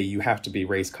a remedy, you have to be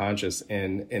race conscious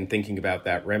in thinking about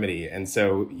that remedy. And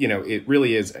so, it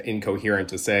really is incoherent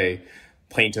to say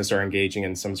plaintiffs are engaging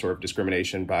in some sort of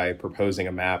discrimination by proposing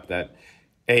a map that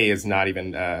A, is not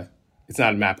even, it's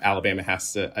not a map Alabama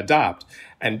has to adopt.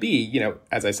 And B,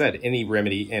 as I said, any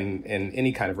remedy in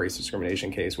any kind of race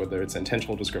discrimination case, whether it's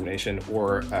intentional discrimination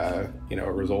or, a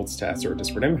results test or a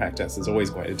disparate impact test, is always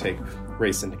going to take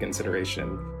race into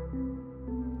consideration.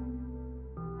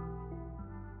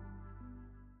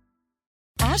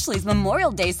 Ashley's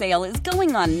Memorial Day sale is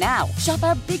going on now. Shop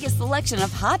our biggest selection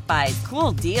of hot buys,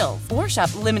 cool deals, or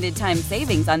shop limited time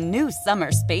savings on new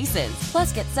summer spaces.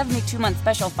 Plus, get 72-month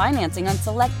special financing on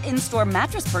select in-store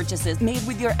mattress purchases made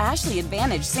with your Ashley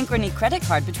Advantage Synchrony credit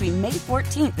card between May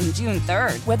 14th and June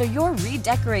 3rd. Whether you're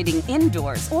redecorating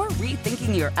indoors or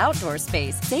rethinking your outdoor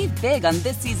space, save big on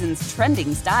this season's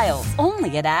trending styles.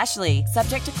 Only at Ashley.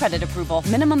 Subject to credit approval.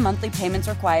 Minimum monthly payments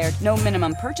required. No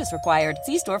minimum purchase required.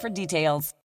 See store for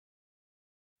details.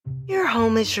 Your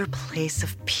home is your place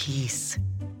of peace.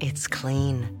 It's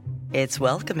clean. It's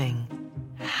welcoming.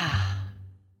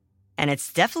 And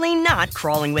it's definitely not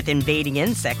crawling with invading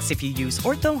insects if you use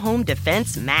Ortho Home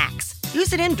Defense Max.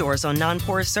 Use it indoors on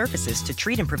non-porous surfaces to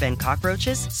treat and prevent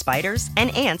cockroaches, spiders,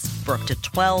 and ants for up to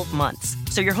 12 months.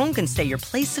 So your home can stay your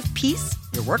place of peace,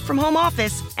 your work-from-home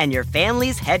office, and your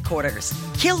family's headquarters.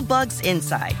 Kill bugs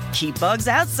inside, keep bugs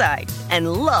outside,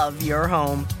 and love your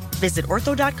home. Visit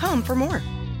ortho.com for more.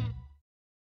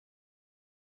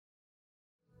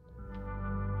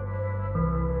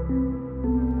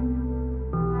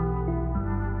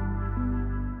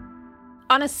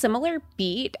 On a similar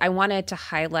beat, I wanted to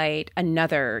highlight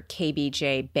another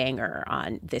KBJ banger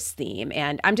on this theme,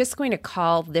 and I'm just going to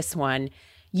call this one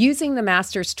Using the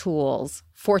Master's Tools,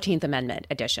 14th Amendment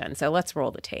edition. So let's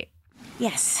roll the tape.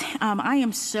 Yes, I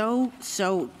am so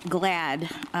glad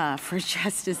for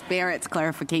Justice Barrett's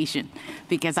clarification,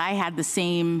 because I had the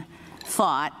same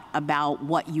thought about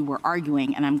what you were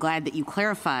arguing, and I'm glad that you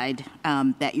clarified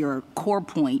that your core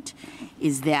point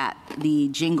is that the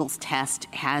Jingles test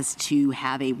has to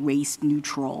have a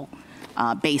race-neutral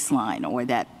baseline, or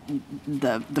that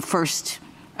the first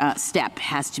step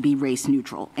has to be race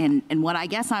neutral. And what I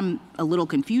guess I'm a little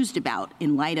confused about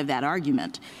in light of that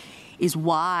argument is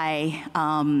why,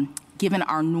 given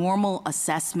our normal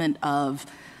assessment of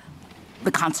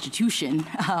the Constitution,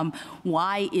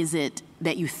 why is it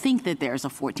that you think that there's a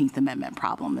 14th Amendment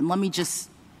problem? And let me just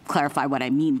clarify what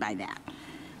I mean by that.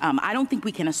 I don't think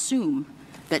we can assume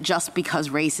that just because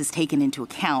race is taken into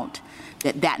account,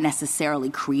 that necessarily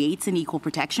creates an equal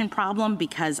protection problem,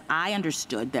 because I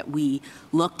understood that we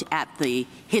looked at the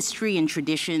history and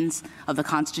traditions of the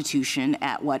Constitution,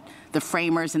 at what the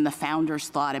framers and the founders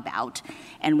thought about.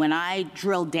 And when I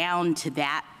drilled down to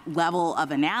that level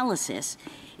of analysis,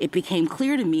 it became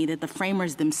clear to me that the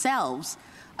framers themselves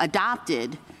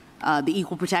adopted the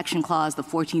Equal Protection Clause, the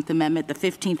 14th Amendment, the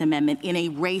 15th Amendment in a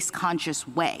race-conscious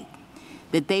way,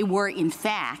 that they were, in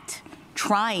fact,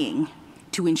 trying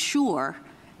to ensure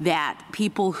that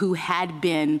people who had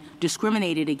been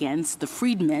discriminated against, the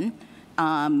freedmen,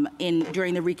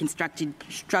 during the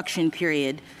Reconstruction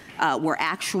period, were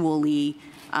actually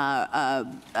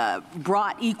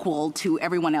brought equal to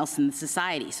everyone else in the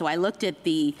society. So I looked at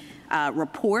the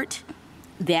report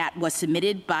that was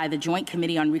submitted by the Joint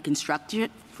Committee on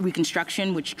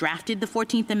Reconstruction, which drafted the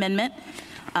 14th Amendment.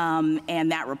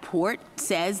 And that report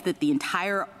says that the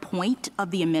entire point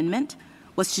of the amendment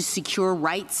was to secure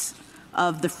rights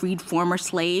of the freed former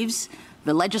slaves.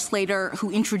 The legislator who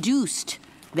introduced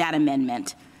that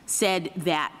amendment said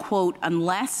that, quote,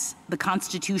 unless the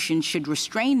Constitution should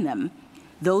restrain them,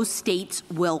 those states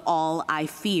will all, I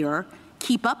fear,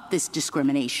 keep up this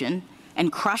discrimination and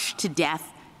crush to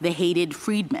death the hated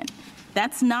freedmen.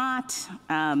 That's not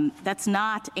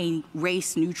a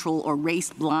race-neutral or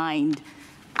race-blind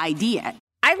idea.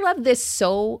 I love this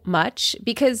so much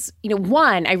because,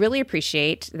 one, I really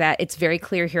appreciate that it's very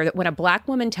clear here that when a Black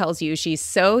woman tells you she's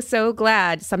so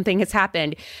glad something has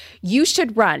happened, you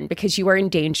should run because you are in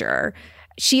danger.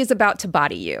 She is about to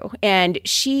body you. And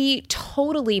she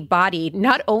totally bodied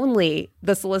not only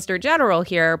the Solicitor General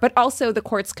here, but also the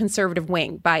court's conservative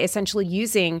wing by essentially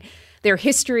using their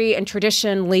history and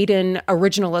tradition-laden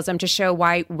originalism to show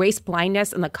why race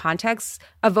blindness in the context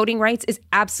of voting rights is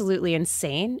absolutely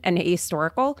insane and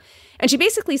ahistorical. And she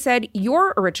basically said,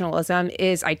 your originalism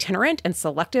is itinerant and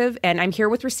selective, and I'm here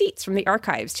with receipts from the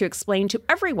archives to explain to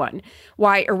everyone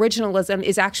why originalism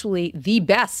is actually the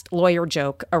best lawyer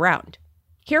joke around.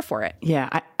 Here for it.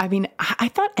 Yeah. I mean, I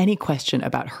thought any question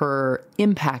about her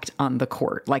impact on the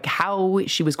court, like how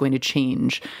she was going to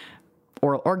change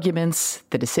oral arguments,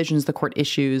 the decisions the court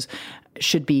issues,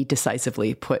 should be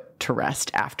decisively put to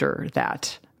rest after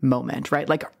that moment, right?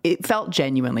 Like, it felt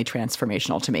genuinely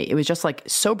transformational to me. It was just like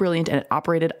so brilliant, and it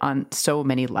operated on so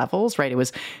many levels, right? It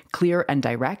was clear and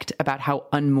direct about how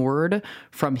unmoored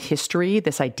from history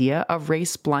this idea of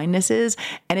race blindness is.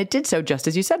 And it did so, just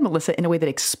as you said, Melissa, in a way that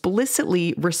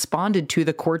explicitly responded to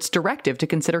the court's directive to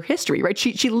consider history, right?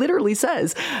 She literally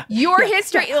says,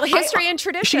 history and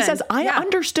tradition. She says, I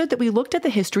understood that we looked at the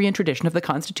history and tradition of the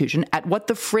Constitution, at what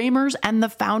the framers and the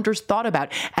founders thought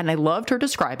about. And I loved her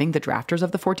describing the drafters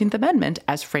of the 14th Amendment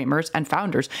as framers and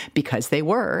founders, because they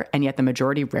were, and yet the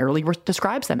majority rarely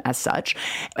describes them as such.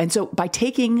 And so by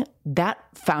taking that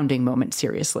founding moment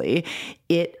seriously,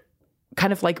 it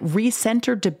kind of like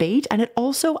recentered debate. And it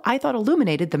also, I thought,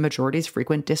 illuminated the majority's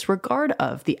frequent disregard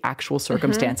of the actual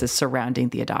circumstances surrounding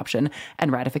the adoption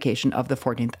and ratification of the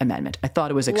 14th Amendment. I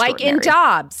thought it was extraordinary.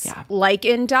 Like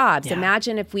in Dobbs.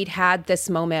 Imagine if we'd had this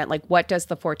moment, like, what does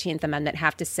the 14th Amendment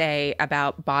have to say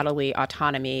about bodily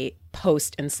autonomy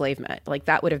post-enslavement? Like,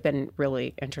 that would have been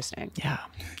really interesting.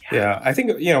 Yeah, I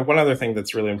think, one other thing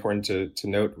that's really important to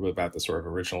note about the sort of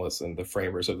originalists and the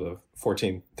framers of the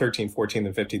 13th, 14th,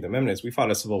 and 15th Amendments, we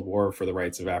fought a civil war for the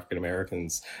rights of African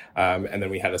Americans, and then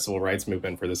we had a civil rights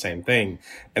movement for the same thing.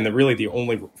 And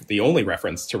the only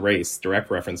reference to race, direct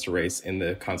reference to race in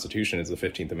the Constitution is the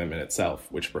 15th Amendment itself,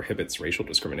 which prohibits racial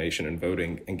discrimination in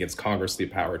voting and gives Congress the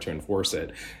power to enforce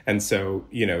it. And so,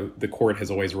 the court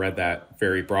has always read that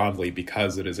very broadly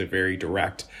because it is a very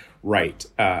direct right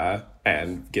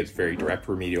and gives very direct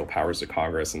remedial powers to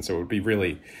Congress. And so it would be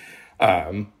really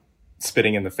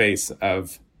spitting in the face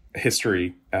of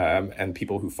history and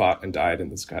people who fought and died in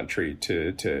this country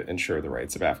to ensure the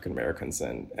rights of African Americans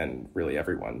and really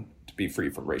everyone to be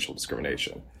free from racial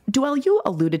discrimination. Duell, you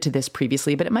alluded to this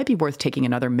previously, but it might be worth taking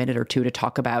another minute or two to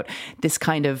talk about this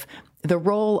kind of the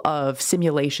role of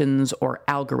simulations or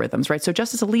algorithms, right? So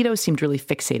Justice Alito seemed really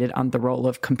fixated on the role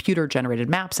of computer-generated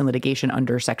maps in litigation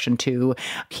under Section 2.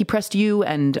 He pressed you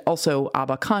and also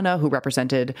Abba Khanna, who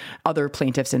represented other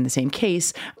plaintiffs in the same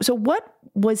case. So what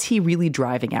was he really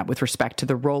driving at with respect to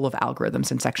the role of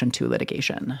algorithms in Section 2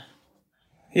 litigation?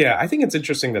 Yeah, I think it's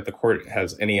interesting that the court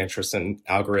has any interest in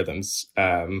algorithms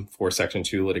for Section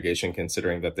 2 litigation,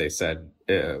 considering that they said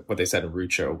what they said in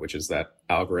Rucho, which is that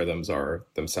algorithms are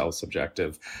themselves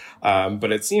subjective.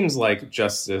 But it seems like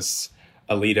Justice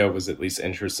Alito was at least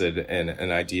interested in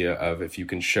an idea of if you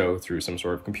can show through some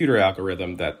sort of computer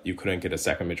algorithm that you couldn't get a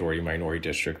second majority minority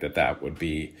district, that would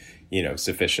be,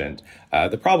 sufficient.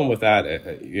 The problem with that,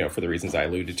 for the reasons I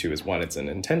alluded to, is one, it's an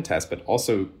intent test, but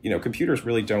also, computers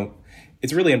really don't.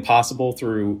 It's really impossible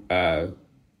through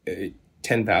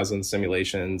 10,000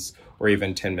 simulations or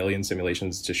even 10 million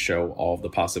simulations to show all of the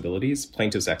possibilities.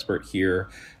 Plaintiff's expert here,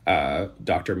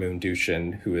 Dr. Moon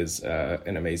Dushin, who is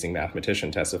an amazing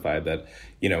mathematician, testified that,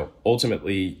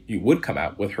 ultimately you would come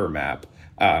out with her map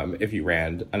if you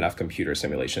ran enough computer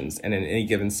simulations. And in any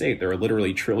given state, there are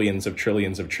literally trillions of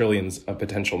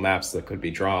potential maps that could be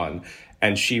drawn.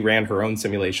 And she ran her own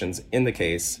simulations in the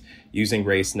case using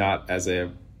race not as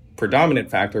a predominant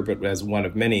factor, but as one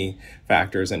of many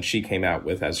factors. And she came out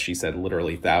with, as she said,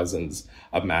 literally thousands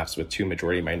of maps with 2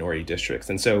 majority minority districts.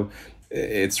 And so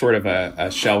it's sort of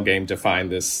a shell game to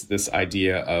find this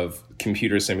idea of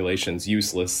computer simulations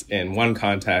useless in one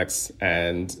context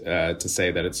and to say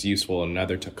that it's useful in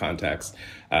another context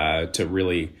to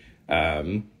really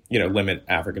limit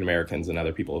African Americans and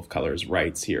other people of color's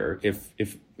rights here.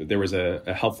 If there was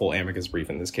a helpful amicus brief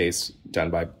in this case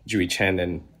done by Jui Chen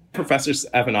and Professor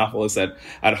Evanopoulos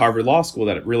at Harvard Law School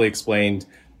that it really explained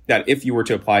that if you were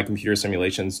to apply computer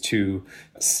simulations to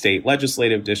state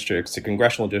legislative districts, to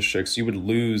congressional districts, you would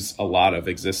lose a lot of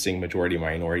existing majority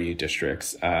minority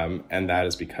districts. And that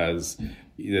is because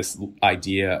this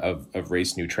idea of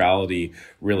race neutrality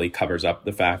really covers up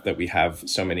the fact that we have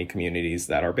so many communities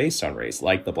that are based on race,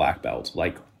 like the Black Belt,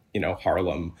 like,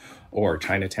 Harlem or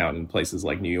Chinatown in places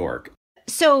like New York.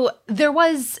 So there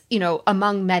was,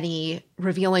 among many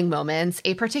revealing moments,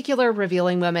 a particular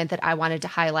revealing moment that I wanted to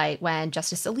highlight when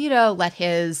Justice Alito let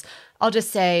his, I'll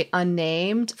just say,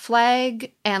 unnamed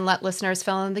flag and let listeners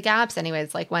fill in the gaps.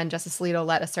 Anyways, like when Justice Alito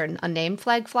let a certain unnamed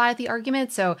flag fly at the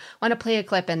argument. So I want to play a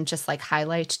clip and just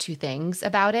highlight 2 things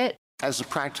about it. As a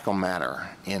practical matter,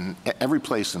 in every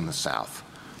place in the South,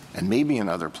 and maybe in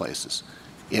other places,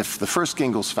 if the first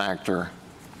Gingell's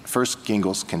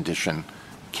condition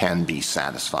can be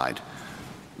satisfied,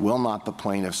 will not the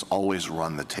plaintiffs always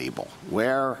run the table?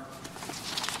 Where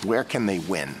can they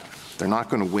win? They're not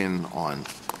going to win on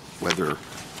whether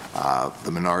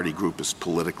the minority group is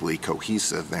politically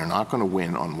cohesive. They're not going to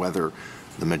win on whether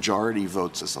the majority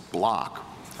votes as a bloc,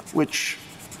 which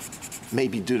may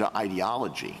be due to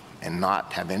ideology and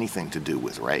not have anything to do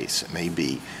with race. It may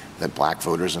be that black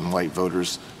voters and white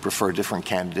voters prefer different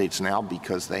candidates now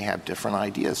because they have different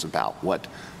ideas about what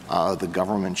the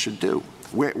government should do.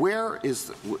 Where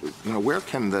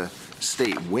can the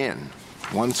state win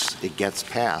once it gets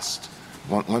passed,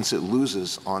 once it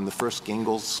loses on the first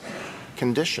Gingell's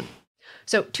condition?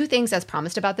 So 2 things as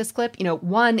promised about this clip.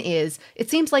 One is it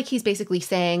seems like he's basically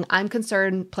saying, I'm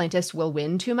concerned plaintiffs will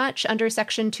win too much under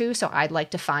Section 2, so I'd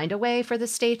like to find a way for the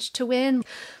state to win.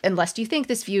 Unless you think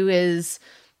this view is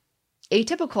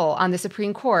atypical on the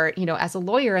Supreme Court, as a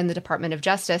lawyer in the Department of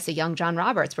Justice, a young John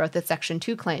Roberts wrote that Section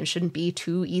 2 claims shouldn't be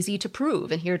too easy to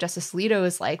prove. And here Justice Alito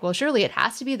is like, well, surely it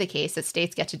has to be the case that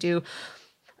states get to do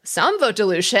some vote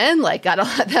dilution, gotta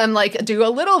let them do a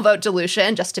little vote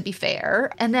dilution just to be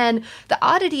fair. And then the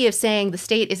oddity of saying the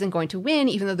state isn't going to win,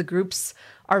 even though the groups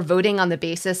are voting on the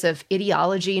basis of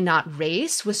ideology, not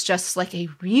race, was just a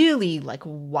really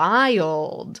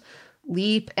wild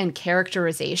leap and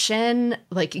characterization,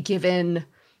 given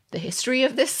the history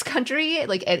of this country,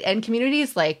 and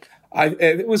communities,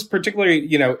 It was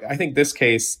particularly, I think this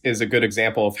case is a good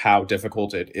example of how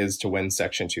difficult it is to win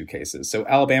Section 2 cases. So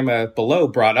Alabama below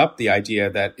brought up the idea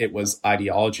that it was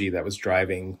ideology that was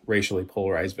driving racially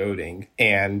polarized voting.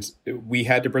 And we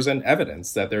had to present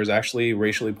evidence that there's actually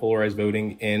racially polarized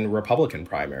voting in Republican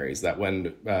primaries, that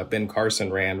when Ben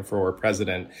Carson ran for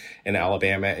president in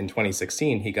Alabama in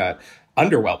 2016, he got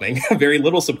underwhelming, very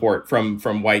little support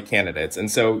from white candidates.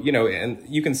 And so, and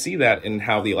you can see that in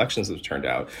how the elections have turned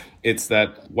out. It's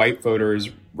that white voters,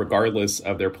 regardless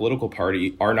of their political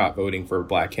party, are not voting for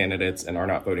black candidates and are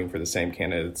not voting for the same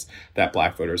candidates that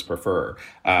black voters prefer.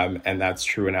 And that's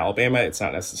true in Alabama. It's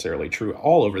not necessarily true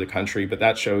all over the country, but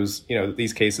that shows, that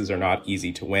these cases are not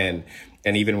easy to win.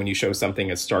 And even when you show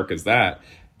something as stark as that,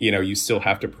 you still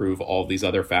have to prove all these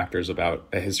other factors about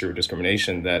a history of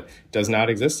discrimination that does not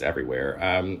exist everywhere.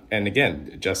 And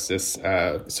again, Justice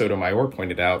Sotomayor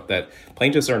pointed out that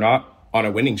plaintiffs are not on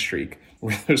a winning streak.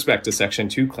 with respect to Section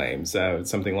 2 claims.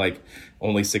 Something like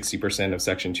only 60% of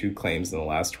Section 2 claims in the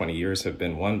last 20 years have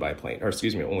been won by plaintiffs, or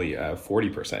excuse me, only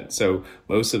 40%. So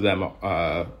most of them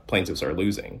plaintiffs are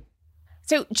losing.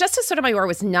 So Justice Sotomayor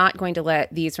was not going to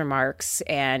let these remarks,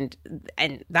 and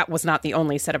that was not the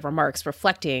only set of remarks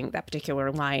reflecting that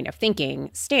particular line of thinking,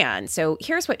 stand. So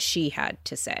here's what she had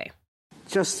to say.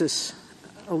 Justice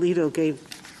Alito gave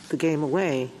the game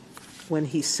away when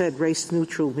he said race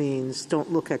neutral means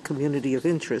don't look at community of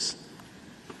interest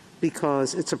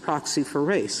because it's a proxy for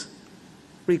race.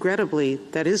 Regrettably,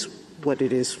 that is what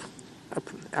it is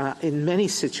in many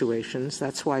situations.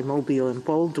 That's why Mobile and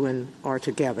Baldwin are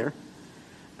together.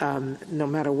 No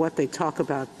matter what they talk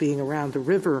about being around the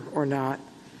river or not,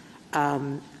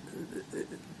 that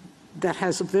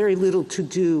has very little to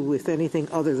do with anything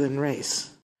other than race.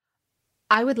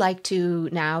 I would like to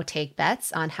now take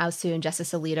bets on how soon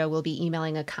Justice Alito will be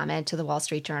emailing a comment to the Wall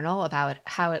Street Journal about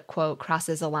how it, quote,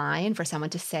 crosses a line for someone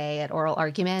to say at oral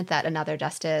argument that another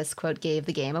justice, quote, gave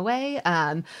the game away.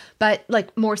 But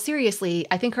like more seriously,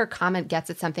 I think her comment gets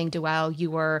at something, Deuel,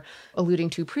 you were alluding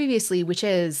to previously, which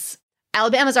is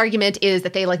Alabama's argument is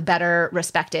that they like better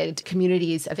respected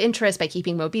communities of interest by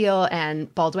keeping Mobile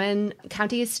and Baldwin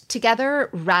counties together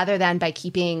rather than by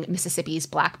keeping Mississippi's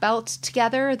Black Belt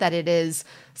together, that it is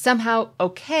somehow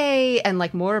okay and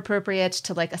like more appropriate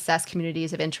to like assess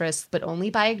communities of interest, but only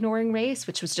by ignoring race,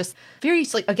 which was just very,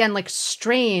 like, again, like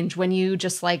strange when you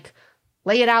just like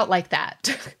lay it out like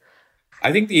that.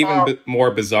 I think the even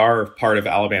more bizarre part of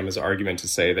Alabama's argument to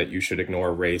say that you should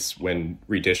ignore race when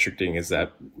redistricting is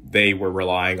that they were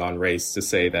relying on race to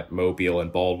say that Mobile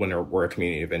and Baldwin were a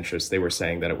community of interest. They were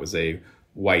saying that it was a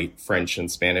white French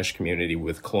and Spanish community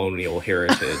with colonial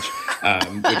heritage,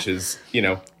 which is,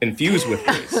 infused with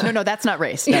race. No, that's not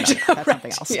race. No, that's right.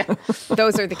 Something else. Yeah.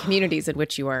 Those are the communities in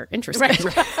which you are interested.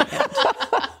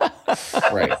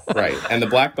 Right. And the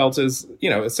Black Belt is,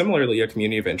 similarly a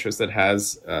community of interest that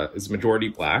is majority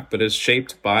Black, but is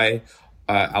shaped by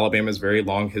Alabama's very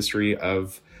long history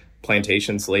of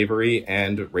plantation slavery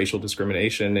and racial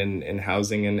discrimination in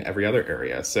housing and every other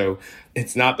area. So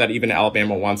it's not that even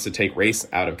Alabama wants to take race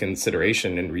out of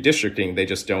consideration in redistricting. They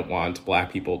just don't want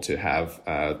Black people to have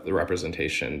the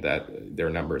representation that their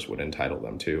numbers would entitle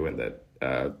them to, and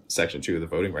that Section 2 of the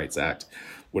Voting Rights Act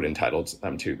would entitle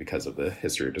them to because of the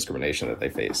history of discrimination that they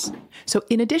face. So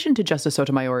in addition to Justice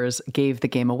Sotomayor's gave the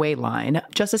game away line,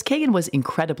 Justice Kagan was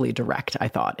incredibly direct, I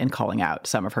thought, in calling out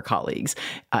some of her colleagues,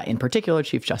 in particular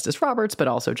Chief Justice Roberts, but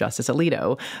also Justice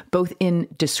Alito, both in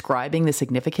describing the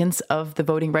significance of the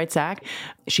Voting Rights Act.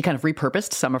 She kind of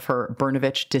repurposed some of her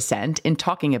Brnovich dissent in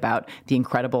talking about the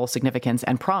incredible significance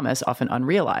and promise, often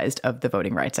unrealized, of the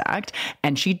Voting Rights Act.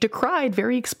 And she decried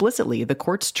very explicitly the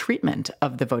court's treatment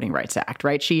of the Voting Rights Act,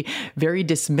 right? She very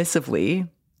dismissively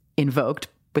invoked,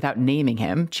 without naming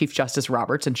him, Chief Justice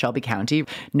Roberts in Shelby County.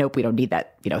 Nope, we don't need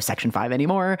that, Section 5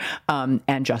 anymore.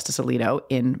 And Justice Alito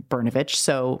in Brnovich.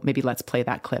 So maybe let's play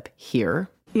that clip here.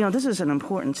 This is an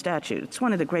important statute. It's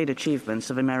one of the great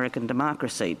achievements of American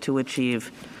democracy to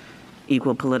achieve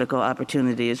equal political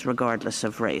opportunities regardless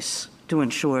of race, to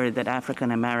ensure that African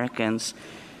Americans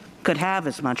could have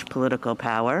as much political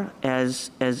power as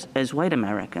white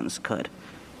Americans could.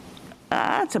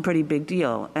 That's a pretty big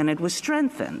deal, and it was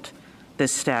strengthened,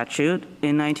 this statute,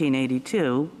 in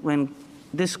 1982 when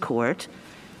this court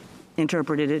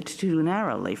interpreted it too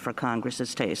narrowly for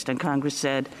Congress's taste, and Congress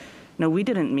said, no, we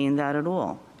didn't mean that at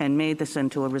all, and made this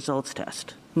into a results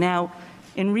test. Now,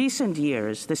 in recent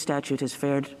years, this statute has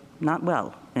fared not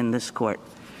well in this court.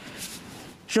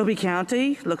 Shelby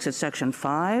County looks at Section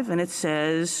 5, and it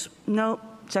says, no,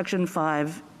 Section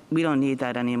 5, we don't need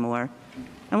that anymore.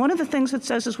 And one of the things it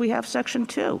says is we have Section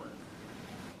 2.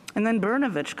 And then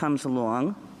Brnovich comes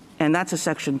along, and that's a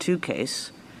Section 2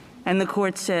 case, and the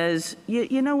court says,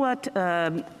 you know what,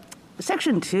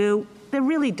 Section 2, they're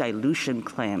really dilution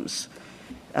claims.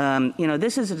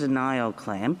 This is a denial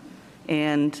claim,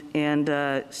 and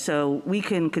so we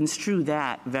can construe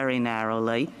that very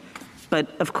narrowly. But,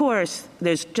 of course,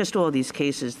 there's just all these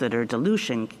cases that are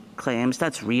dilution claims.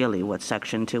 That's really what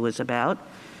Section 2 is about.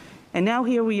 And now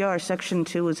here we are, Section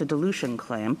 2 is a dilution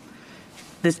claim,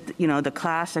 this, the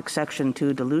classic Section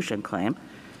 2 dilution claim.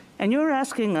 And you're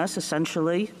asking us,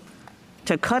 essentially,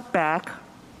 to cut back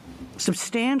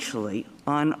substantially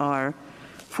on our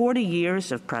 40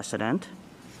 years of precedent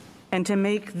and to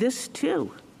make this,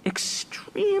 too,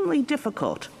 extremely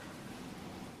difficult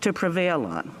to prevail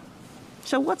on.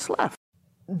 So what's left?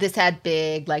 This had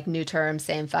big, new term,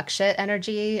 same fuck shit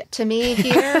energy to me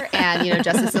here. And,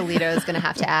 Justice Alito is going to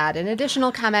have to add an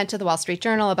additional comment to the Wall Street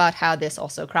Journal about how this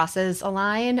also crosses a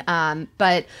line.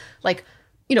 But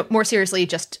more seriously,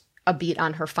 just a beat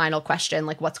on her final question,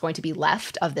 like what's going to be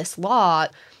left of this law.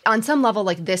 On some level,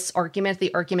 like this argument,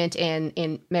 the argument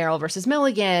in Merrill versus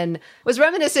Milligan, was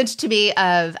reminiscent to me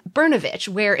of Brnovich,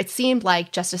 where it seemed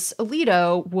like Justice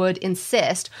Alito would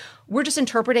insist, we're just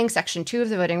interpreting Section 2 of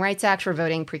the Voting Rights Act for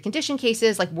voting precondition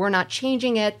cases, like we're not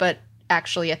changing it, but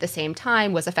actually at the same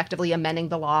time was effectively amending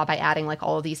the law by adding like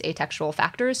all of these atextual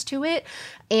factors to it.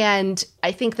 And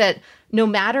I think that no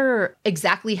matter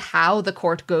exactly how the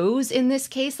court goes in this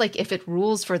case, like if it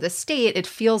rules for the state, it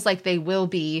feels like they will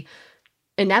be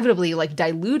inevitably like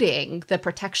diluting the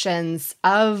protections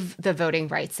of the Voting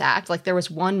Rights Act. Like there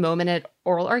was one moment at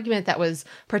oral argument that was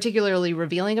particularly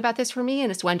revealing about this for me,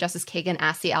 and it's when Justice Kagan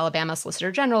asked the Alabama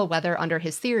Solicitor General whether under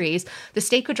his theories the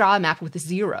state could draw a map with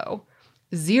zero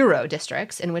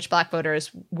districts in which Black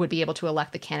voters would be able to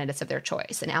elect the candidates of their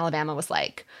choice. And Alabama was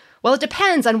like, well, it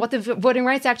depends on what the Voting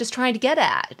Rights Act is trying to get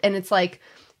at. And it's like,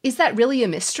 is that really a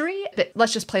mystery? But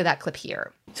let's just play that clip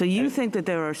here. So you think that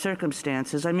there are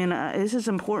circumstances, I mean, this is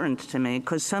important to me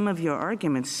because some of your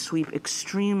arguments sweep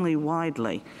extremely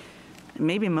widely,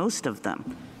 maybe most of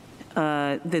them,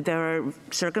 that there are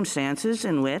circumstances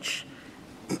in which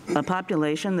a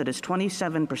population that is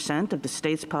 27% of the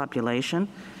state's population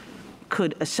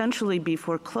could essentially be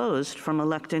foreclosed from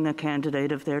electing a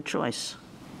candidate of their choice.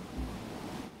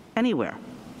 Anywhere.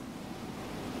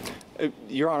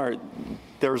 Your Honor,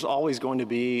 there's always going to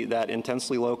be that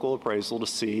intensely local appraisal to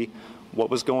see what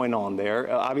was going on there.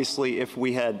 Obviously, if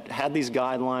we had these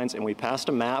guidelines and we passed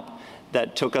a map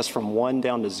that took us from 1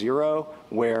 down to 0,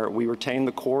 where we retained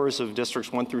the cores of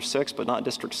districts 1 through 6, but not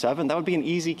District 7, that would be an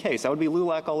easy case. That would be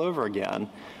LULAC all over again.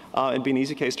 It'd be an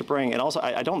easy case to bring. And also,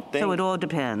 I don't think... So it all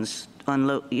depends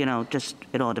on,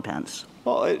 it all depends.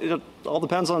 Well, it all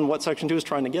depends on what Section 2 is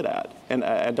trying to get at. And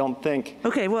I don't think...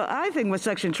 Okay, well, I think what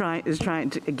Section 2 is trying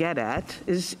to get at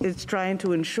is it's trying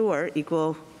to ensure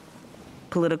equal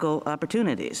political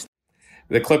opportunities.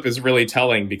 The clip is really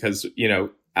telling because,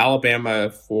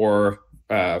 Alabama from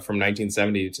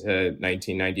 1970 to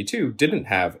 1992 didn't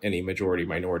have any majority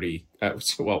minority.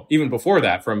 Well, even before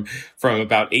that, from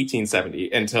about 1870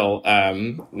 until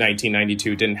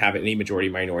 1992, didn't have any majority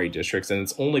minority districts. And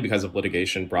it's only because of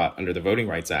litigation brought under the Voting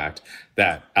Rights Act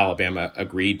that Alabama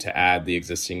agreed to add the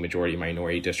existing majority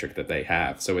minority district that they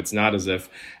have. So it's not as if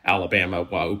Alabama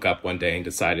woke up one day and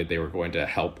decided they were going to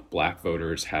help Black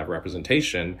voters have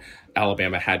representation.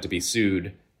 Alabama had to be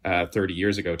sued 30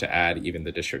 years ago to add even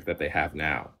the district that they have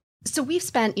now. So we've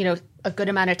spent, a good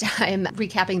amount of time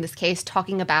recapping this case,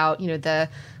 talking about, the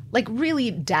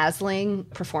really dazzling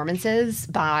performances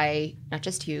by not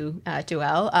just you,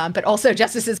 Duell, but also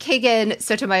Justices Kagan,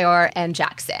 Sotomayor, and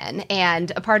Jackson.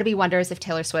 And a part of me wonders if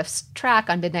Taylor Swift's track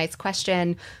on Midnight's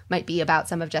Question might be about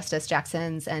some of Justice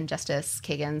Jackson's and Justice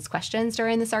Kagan's questions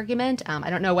during this argument. I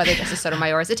don't know whether Justice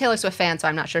Sotomayor is a Taylor Swift fan, so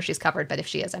I'm not sure she's covered, but if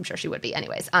she is, I'm sure she would be.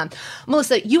 Anyways,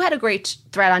 Melissa, you had a great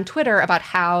thread on Twitter about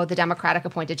how the Democratic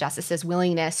appointed justices'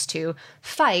 willingness to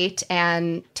fight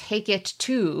and take it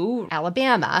to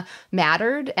Alabama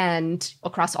mattered, and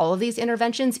across all of these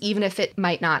interventions, even if it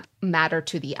might not matter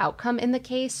to the outcome in the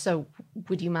case. So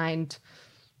would you mind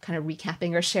kind of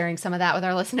recapping or sharing some of that with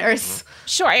our listeners?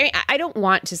 Sure. I don't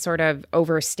want to sort of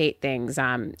overstate things,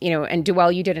 and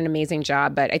Duell, you did an amazing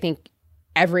job, but I think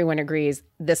everyone agrees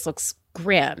this looks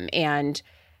grim. And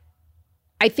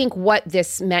I think what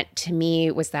this meant to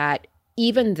me was that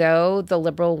even though the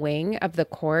liberal wing of the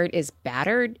court is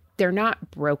battered, they're not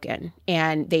broken.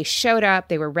 And they showed up,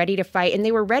 they were ready to fight, and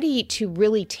they were ready to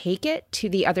really take it to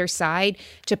the other side,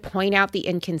 to point out the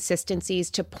inconsistencies,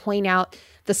 to point out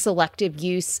the selective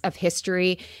use of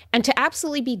history, and to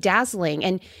absolutely be dazzling.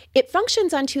 And it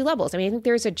functions on two levels. I mean, I think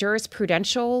there's a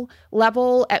jurisprudential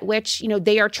level at which,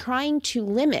 they are trying to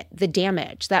limit the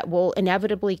damage that will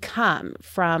inevitably come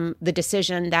from the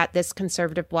decision that this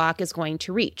conservative bloc is going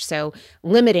to reach. So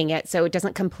limiting it so it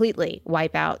doesn't completely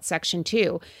wipe out Section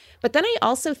 2. But then I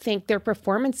also think their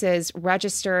performances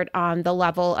registered on the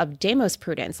level of demos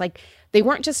prudence. Like, they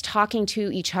weren't just talking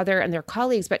to each other and their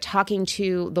colleagues, but talking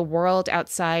to the world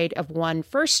outside of 1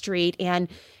 First Street and,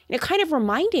 kind of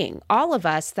reminding all of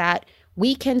us that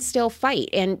we can still fight.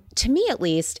 And to me, at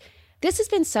least, this has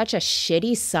been such a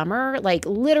shitty summer. Like,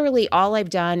 literally all I've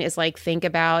done is think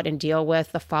about and deal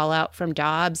with the fallout from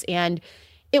Dobbs. And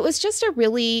it was just a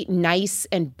really nice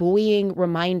and buoying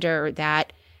reminder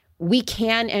that we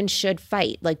can and should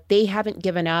fight. Like, they haven't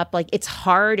given up. Like, it's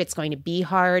hard. It's going to be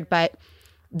hard, but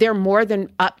they're more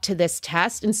than up to this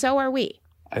test. And so are we.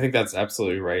 I think that's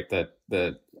absolutely right.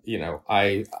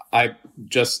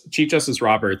 Chief Justice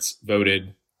Roberts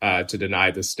voted to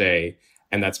deny the stay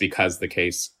And that's because the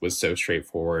case was so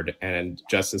straightforward. And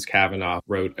Justice Kavanaugh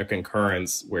wrote a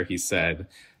concurrence where he said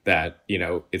that,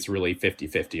 it's really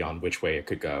 50-50 on which way it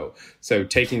could go. So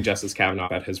taking Justice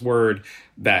Kavanaugh at his word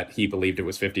that he believed it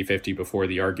was 50-50 before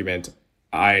the argument,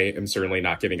 I am certainly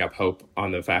not giving up hope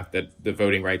on the fact that the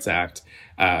Voting Rights Act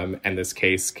and this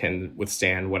case can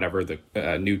withstand whatever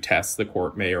the new tests the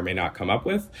court may or may not come up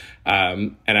with.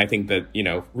 And I think that,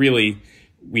 really,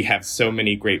 we have so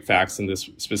many great facts in this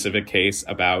specific case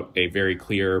about a very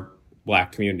clear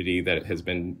Black community that has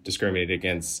been discriminated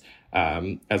against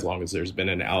as long as there's been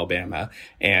in Alabama,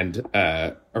 and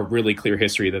a really clear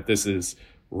history that this is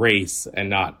race and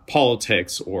not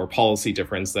politics or policy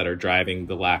difference that are driving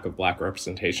the lack of Black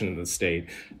representation in the state.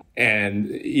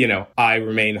 And, I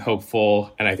remain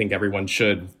hopeful, and I think everyone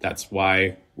should. That's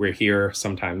why we're here.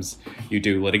 Sometimes you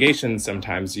do litigation,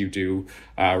 sometimes you do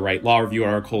write law review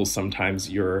articles,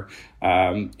 sometimes you're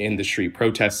in the street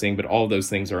protesting, but all those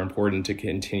things are important to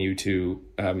continue to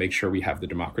make sure we have the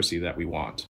democracy that we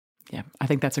want. Yeah, I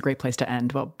think that's a great place to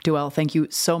end. Well, Duell, thank you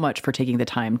so much for taking the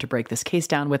time to break this case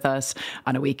down with us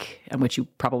on a week in which you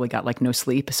probably got no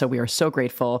sleep. So we are so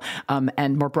grateful.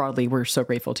 And more broadly, we're so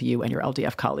grateful to you and your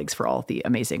LDF colleagues for all the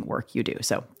amazing work you do.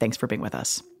 So thanks for being with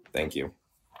us. Thank you.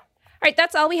 All right,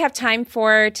 that's all we have time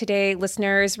for today,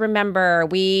 listeners. Remember,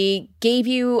 we gave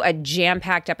you a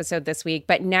jam-packed episode this week,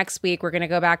 but next week we're going to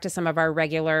go back to some of our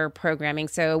regular programming.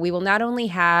 So we will not only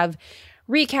have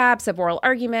recaps of oral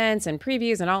arguments and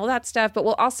previews and all of that stuff, but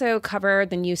we'll also cover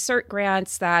the new cert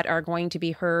grants that are going to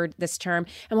be heard this term.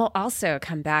 And we'll also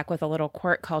come back with a little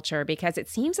court culture because it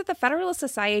seems that the Federalist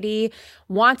Society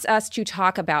wants us to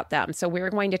talk about them. So we're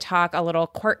going to talk a little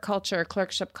court culture,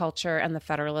 clerkship culture, and the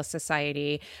Federalist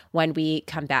Society when we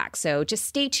come back. So just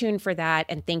stay tuned for that,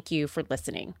 and thank you for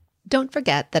listening. Don't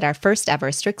forget that our first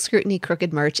ever Strict Scrutiny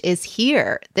Crooked merch is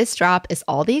here. This drop is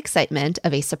all the excitement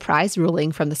of a surprise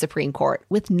ruling from the Supreme Court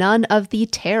with none of the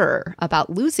terror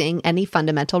about losing any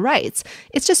fundamental rights.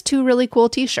 It's just 2 really cool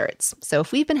t-shirts. So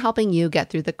if we've been helping you get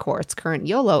through the court's current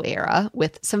YOLO era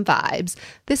with some vibes,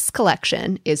 this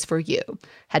collection is for you.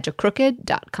 Head to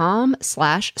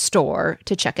crooked.com/store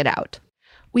to check it out.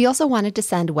 We also wanted to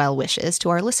send well wishes to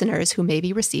our listeners who may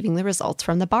be receiving the results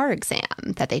from the bar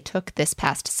exam that they took this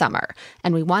past summer.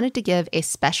 And we wanted to give a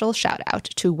special shout out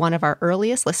to one of our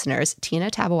earliest listeners,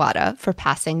 Tina Tabuada, for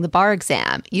passing the bar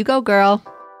exam. You go, girl.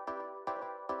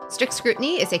 Strict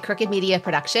Scrutiny is a Crooked Media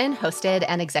production, hosted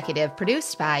and executive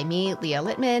produced by me, Leah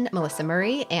Littman, Melissa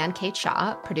Murray, and Kate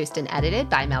Shaw, produced and edited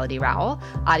by Melody Rowell,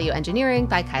 audio engineering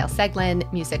by Kyle Seglin,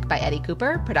 music by Eddie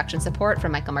Cooper, production support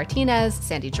from Michael Martinez,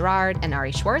 Sandy Gerard, and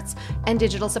Ari Schwartz, and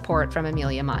digital support from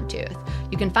Amelia Montooth.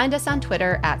 You can find us on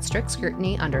Twitter at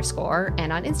 @StrictScrutiny_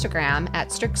 and on Instagram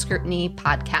at Strict Scrutiny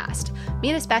Podcast.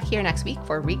 Meet us back here next week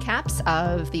for recaps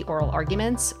of the oral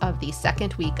arguments of the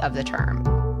second week of the term.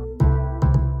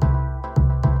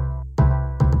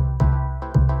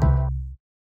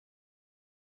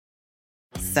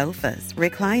 Sofas,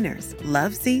 recliners,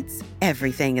 love seats,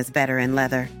 everything is better in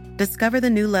leather. Discover the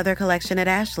new leather collection at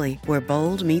Ashley, where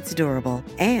bold meets durable.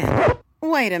 And,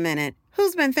 wait a minute,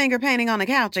 who's been finger painting on the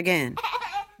couch again?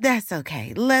 That's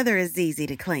okay, leather is easy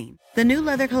to clean. The new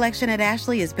leather collection at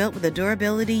Ashley is built with the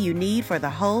durability you need for the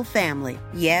whole family.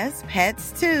 Yes,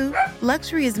 pets too.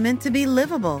 Luxury is meant to be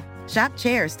livable. Shop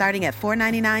chairs starting at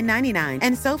 $499.99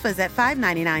 and sofas at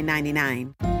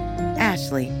 $599.99.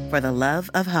 Ashley, for the love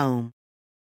of home.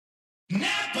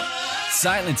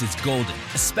 Silence is golden,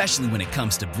 especially when it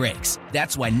comes to brakes.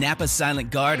 That's why Napa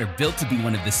Silent Guard are built to be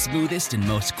one of the smoothest and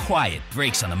most quiet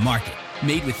brakes on the market.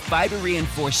 Made with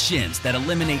fiber-reinforced shims that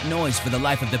eliminate noise for the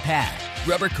life of the pad,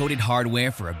 rubber-coated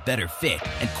hardware for a better fit,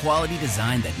 and quality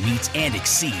design that meets and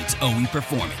exceeds OE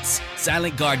performance.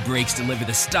 Silent Guard brakes deliver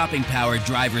the stopping power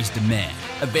drivers demand.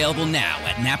 Available now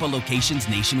at Napa locations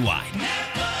nationwide.